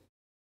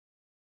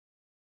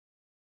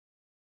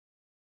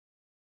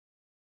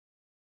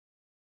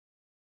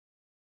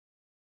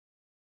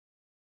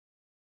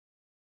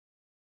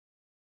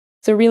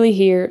 So really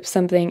here,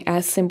 something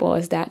as simple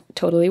as that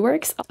totally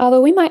works.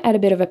 Although we might add a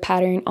bit of a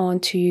pattern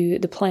onto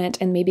the plant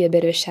and maybe a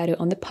bit of a shadow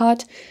on the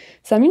pot.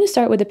 So I'm going to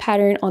start with the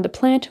pattern on the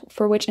plant,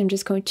 for which I'm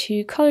just going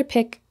to color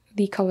pick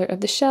the color of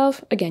the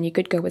shelf. Again, you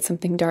could go with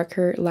something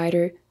darker,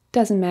 lighter,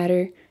 doesn't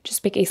matter.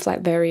 Just pick a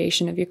slight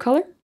variation of your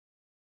color.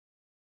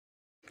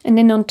 And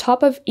then on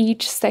top of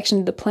each section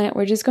of the plant,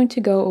 we're just going to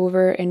go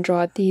over and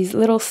draw these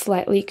little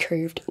slightly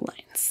curved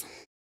lines.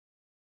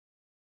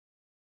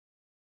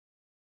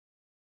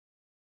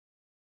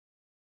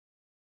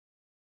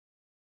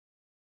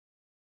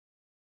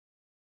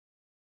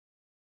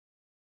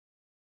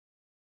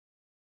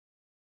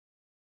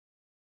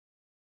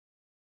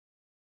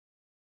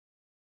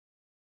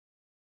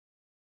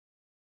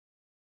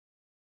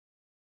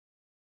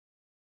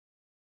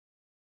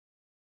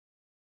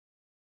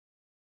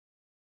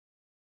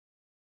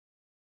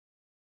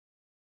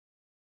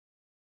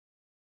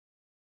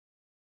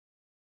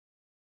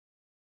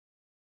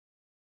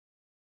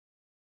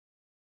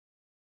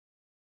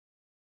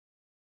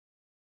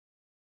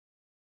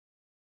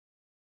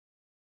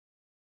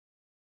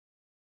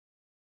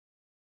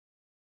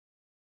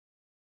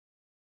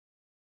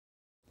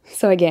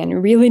 So again,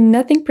 really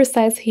nothing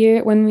precise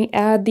here. When we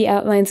add the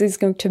outlines, it's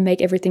going to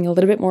make everything a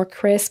little bit more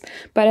crisp,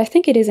 but I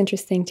think it is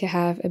interesting to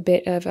have a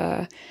bit of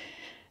a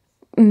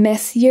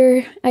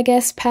messier, I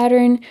guess,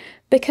 pattern,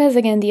 because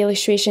again, the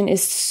illustration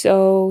is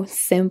so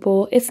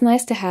simple. It's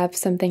nice to have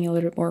something a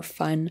little bit more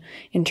fun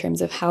in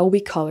terms of how we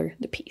color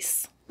the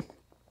piece.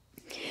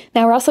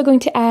 Now we're also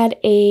going to add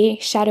a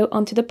shadow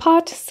onto the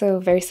pot, so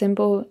very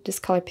simple,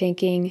 just color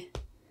picking.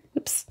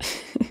 Oops,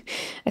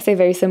 I say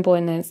very simple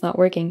and then it's not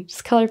working.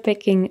 Just color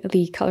picking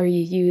the color you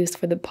used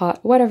for the pot,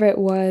 whatever it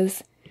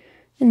was,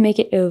 and make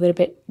it a little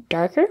bit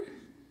darker.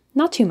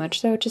 Not too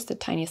much though, just the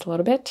tiniest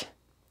little bit.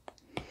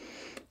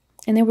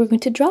 And then we're going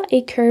to draw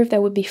a curve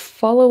that would be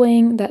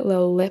following that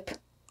little lip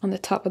on the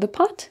top of the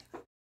pot,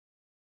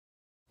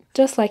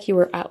 just like you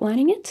were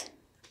outlining it.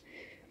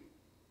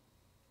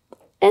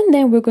 And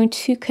then we're going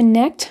to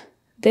connect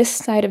this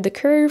side of the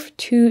curve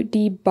to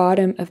the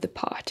bottom of the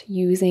pot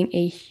using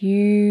a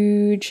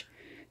huge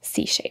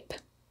C shape.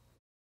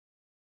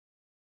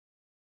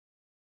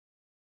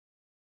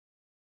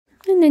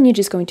 And then you're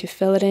just going to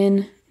fill it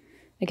in.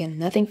 Again,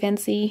 nothing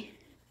fancy,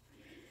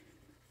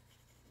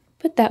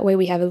 but that way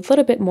we have a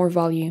little bit more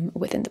volume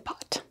within the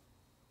pot.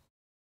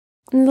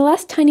 And the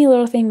last tiny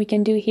little thing we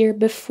can do here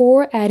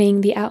before adding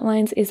the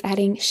outlines is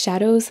adding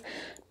shadows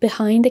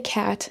behind the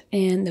cat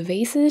and the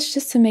vases,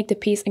 just to make the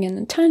piece, again,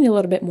 a tiny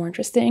little bit more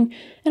interesting.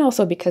 And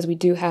also because we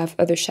do have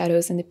other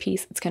shadows in the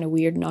piece, it's kind of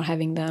weird not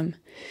having them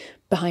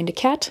behind a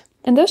cat.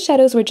 And those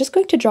shadows, we're just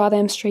going to draw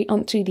them straight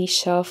onto the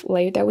shelf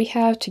layer that we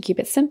have to keep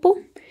it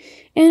simple.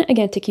 And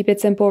again, to keep it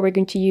simple, we're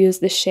going to use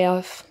the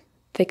shelf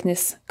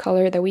thickness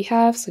color that we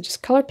have. So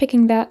just color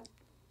picking that,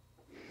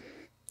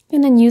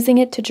 and then using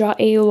it to draw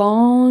a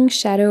long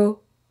shadow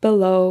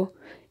below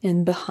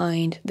and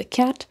behind the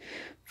cat,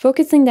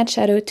 focusing that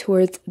shadow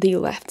towards the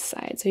left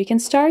side. So you can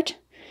start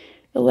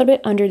a little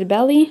bit under the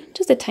belly,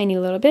 just a tiny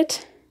little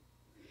bit,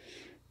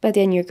 but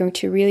then you're going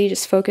to really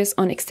just focus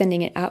on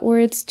extending it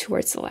outwards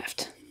towards the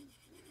left.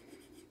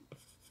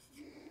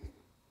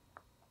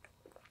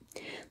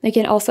 You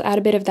can also add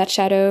a bit of that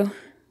shadow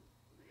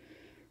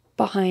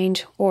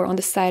behind or on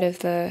the side of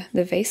the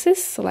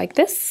vases, so like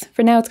this.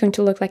 For now, it's going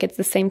to look like it's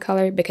the same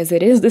color because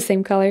it is the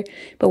same color,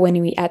 but when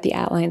we add the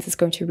outlines, it's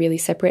going to really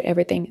separate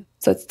everything,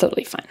 so it's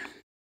totally fine.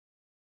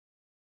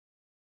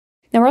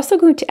 Now we're also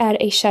going to add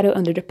a shadow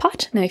under the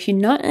pot. Now if you're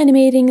not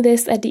animating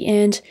this at the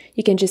end,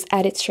 you can just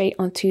add it straight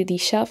onto the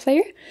shelf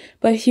layer.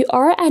 But if you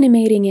are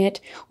animating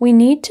it, we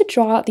need to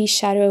draw the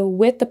shadow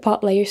with the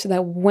pot layer so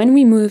that when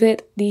we move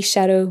it, the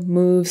shadow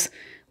moves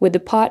with the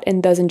pot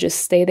and doesn't just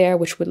stay there,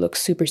 which would look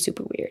super,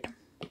 super weird.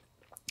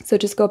 So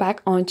just go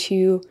back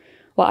onto,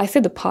 well, I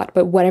said the pot,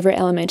 but whatever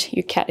element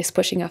your cat is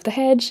pushing off the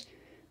hedge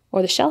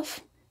or the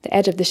shelf, the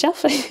edge of the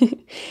shelf.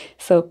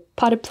 So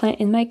potted plant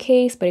in my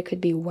case, but it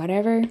could be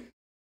whatever.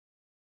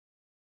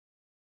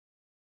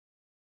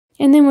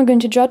 And then we're going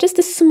to draw just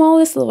the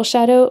smallest little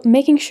shadow,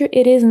 making sure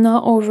it is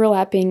not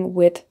overlapping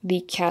with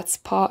the cat's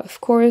paw,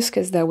 of course,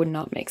 because that would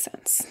not make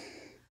sense.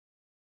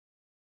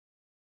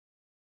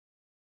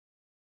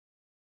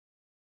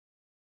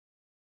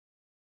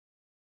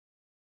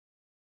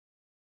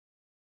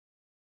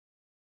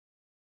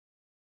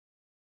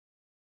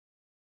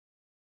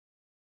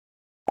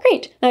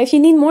 Great! Now if you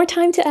need more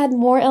time to add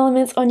more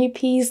elements on your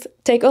piece,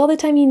 take all the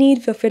time you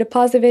need, feel free to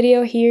pause the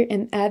video here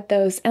and add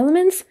those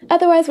elements.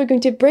 Otherwise, we're going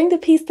to bring the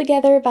piece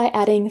together by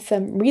adding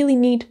some really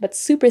neat but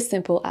super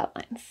simple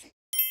outlines.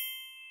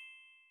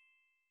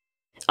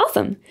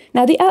 Awesome!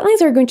 Now the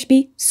outlines are going to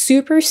be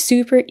super,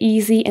 super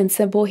easy and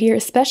simple here,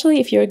 especially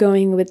if you're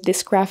going with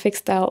this graphic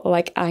style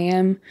like I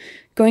am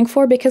going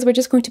for, because we're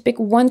just going to pick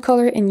one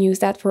color and use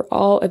that for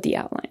all of the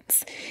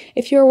outlines.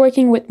 If you're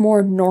working with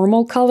more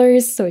normal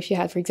colors, so if you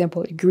had, for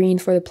example, a green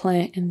for the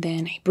plant and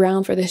then a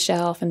brown for the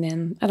shelf and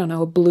then, I don't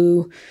know, a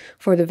blue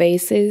for the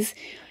vases,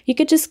 you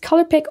could just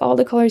color pick all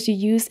the colors you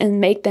use and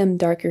make them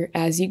darker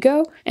as you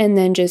go, and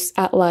then just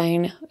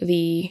outline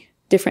the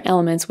different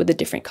elements with the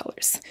different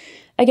colors.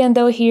 Again,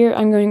 though, here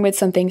I'm going with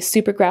something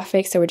super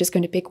graphic, so we're just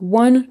going to pick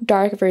one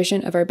dark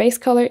version of our base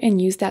color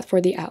and use that for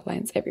the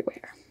outlines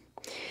everywhere.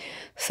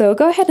 So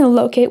go ahead and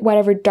locate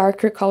whatever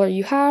darker color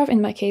you have.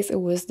 In my case, it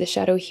was the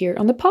shadow here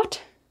on the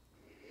pot.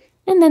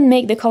 And then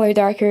make the color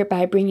darker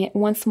by bringing it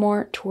once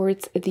more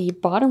towards the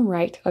bottom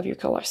right of your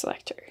color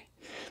selector.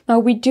 Now,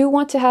 we do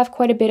want to have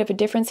quite a bit of a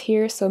difference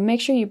here, so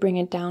make sure you bring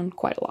it down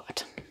quite a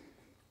lot.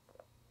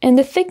 And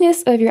the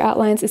thickness of your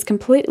outlines is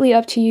completely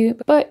up to you,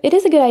 but it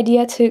is a good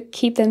idea to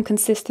keep them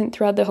consistent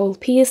throughout the whole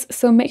piece,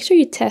 so make sure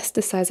you test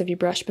the size of your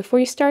brush before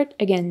you start.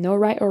 Again, no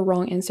right or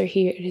wrong answer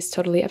here, it is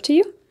totally up to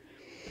you.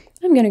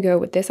 I'm gonna go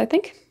with this, I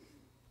think.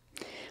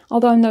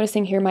 Although I'm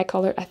noticing here my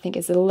color, I think,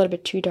 is a little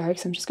bit too dark,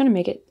 so I'm just gonna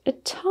make it a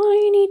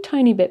tiny,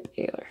 tiny bit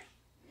paler.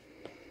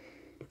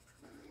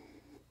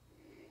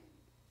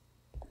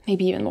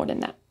 Maybe even more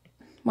than that.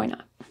 Why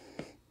not?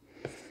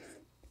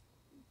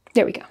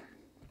 There we go.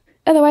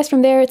 Otherwise,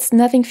 from there, it's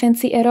nothing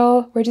fancy at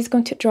all. We're just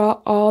going to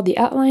draw all the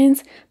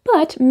outlines,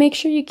 but make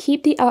sure you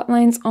keep the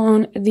outlines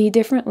on the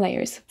different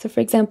layers. So for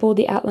example,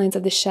 the outlines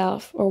of the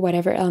shelf or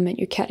whatever element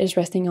your cat is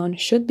resting on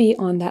should be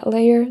on that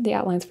layer. The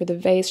outlines for the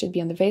vase should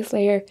be on the vase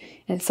layer,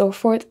 and so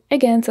forth.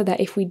 Again, so that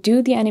if we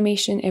do the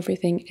animation,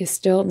 everything is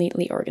still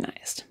neatly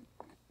organized.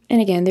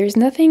 And again, there's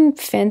nothing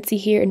fancy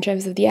here in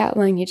terms of the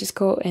outline. You just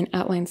go and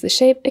outlines the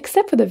shape,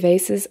 except for the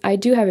vases. I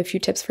do have a few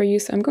tips for you,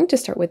 so I'm going to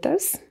start with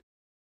those.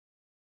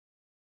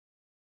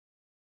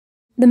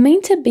 The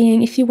main tip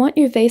being, if you want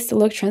your vase to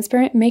look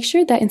transparent, make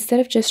sure that instead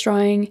of just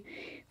drawing,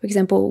 for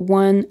example,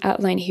 one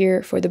outline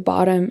here for the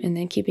bottom and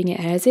then keeping it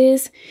as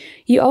is,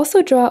 you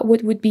also draw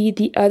what would be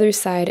the other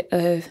side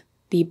of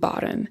the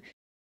bottom.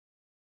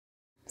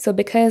 So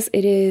because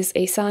it is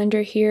a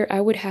cylinder here,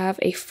 I would have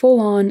a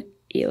full-on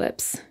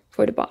ellipse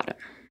for the bottom.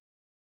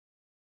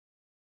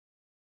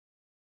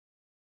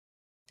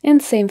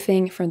 And same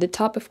thing from the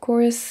top, of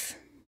course.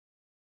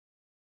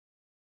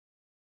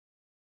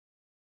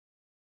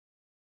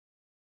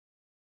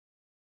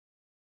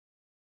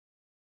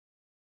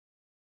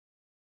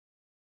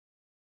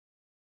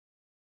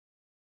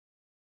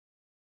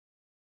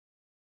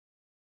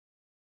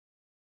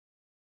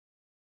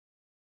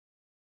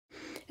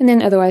 And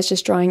then otherwise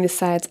just drawing the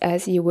sides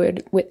as you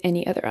would with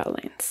any other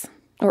outlines,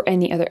 or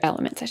any other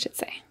elements, I should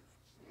say.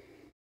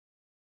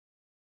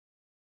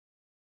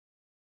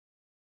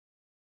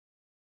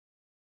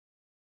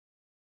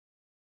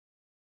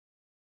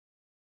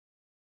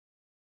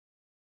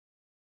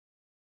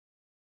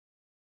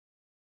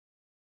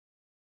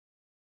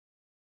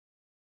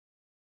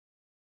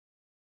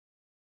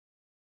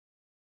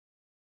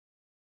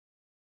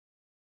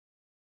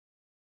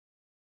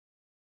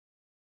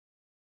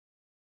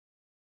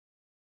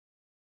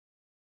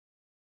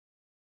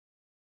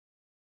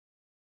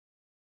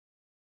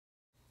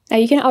 Now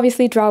you can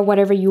obviously draw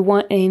whatever you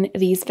want in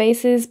these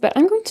vases, but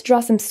I'm going to draw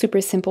some super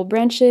simple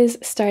branches,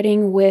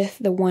 starting with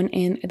the one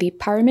in the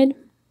pyramid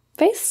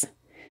vase.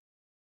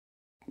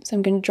 So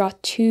I'm going to draw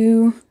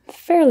two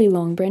fairly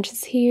long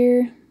branches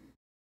here.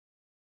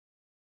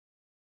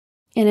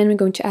 And then I'm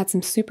going to add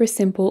some super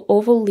simple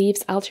oval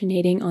leaves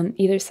alternating on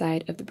either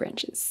side of the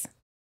branches.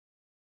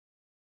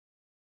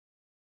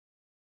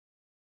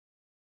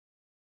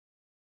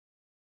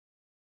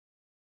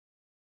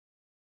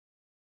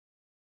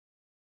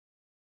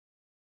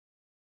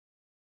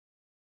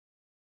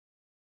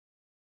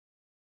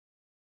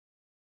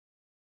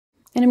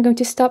 And I'm going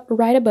to stop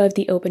right above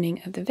the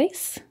opening of the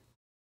vase.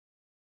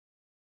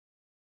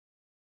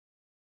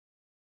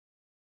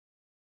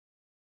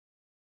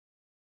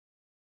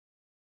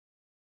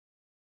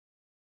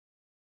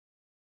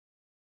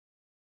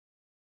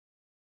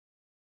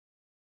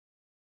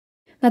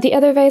 Now the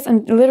other vase,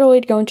 I'm literally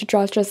going to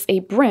draw just a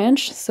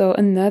branch, so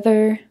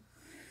another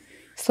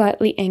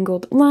slightly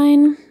angled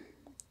line.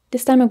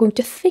 This time I'm going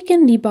to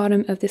thicken the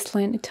bottom of this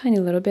line a tiny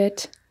little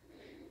bit.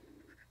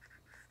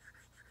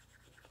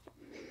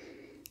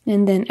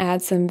 And then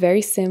add some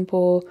very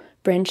simple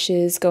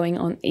branches going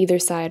on either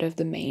side of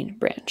the main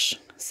branch.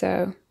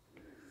 So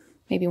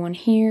maybe one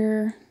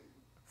here,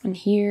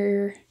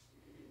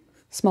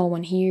 small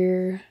one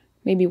here,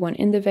 maybe one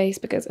in the vase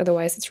because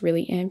otherwise it's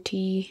really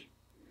empty.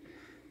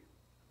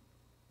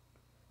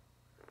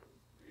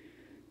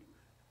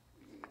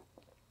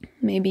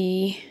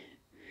 Maybe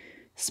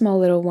small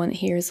little one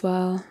here as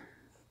well.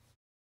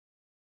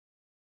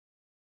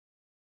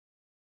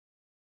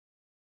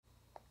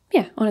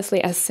 Yeah,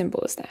 honestly, as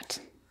simple as that.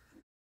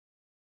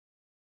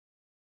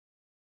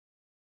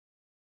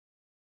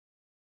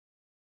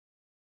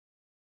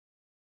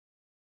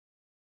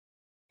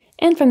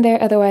 And from there,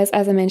 otherwise,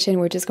 as I mentioned,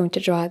 we're just going to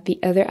draw the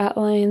other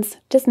outlines,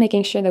 just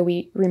making sure that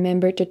we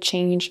remember to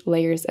change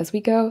layers as we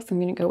go. So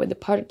I'm going to go with the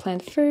potted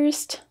plant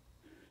first.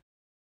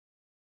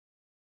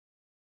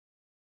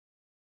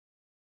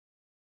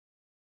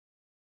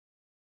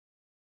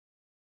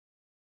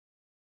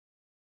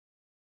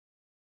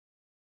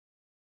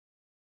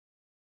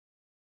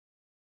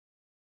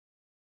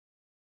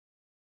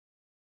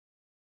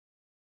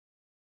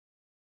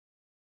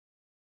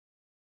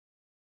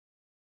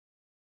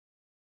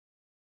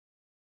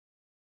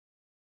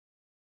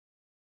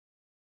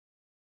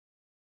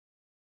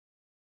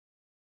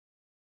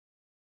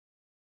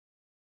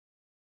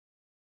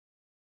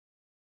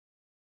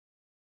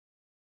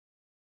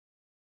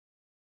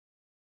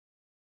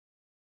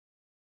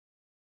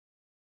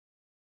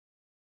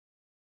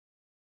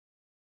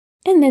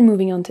 And then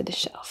moving on to the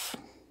shelf.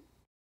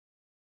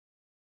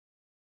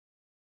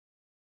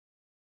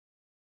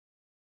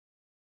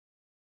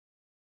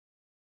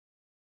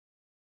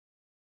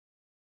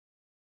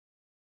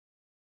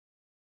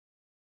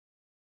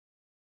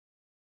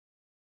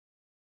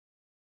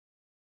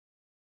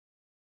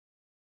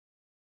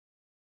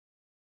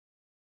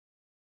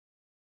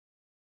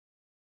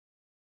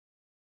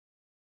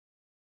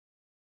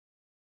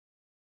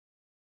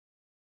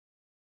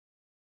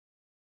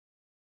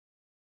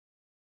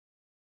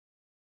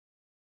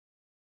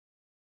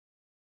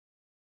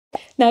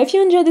 Now, if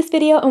you enjoyed this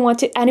video and want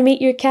to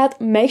animate your cat,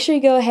 make sure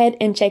you go ahead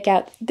and check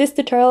out this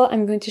tutorial.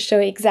 I'm going to show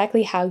you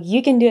exactly how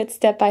you can do it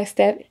step by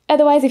step.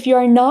 Otherwise, if you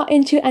are not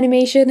into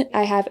animation,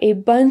 I have a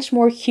bunch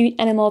more cute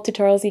animal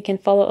tutorials you can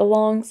follow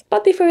along.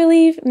 But before we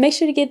leave, make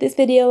sure to give this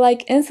video a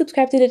like and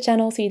subscribe to the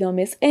channel so you don't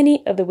miss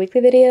any of the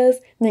weekly videos.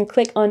 And then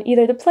click on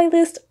either the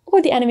playlist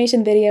or the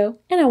animation video,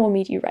 and I will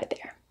meet you right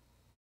there.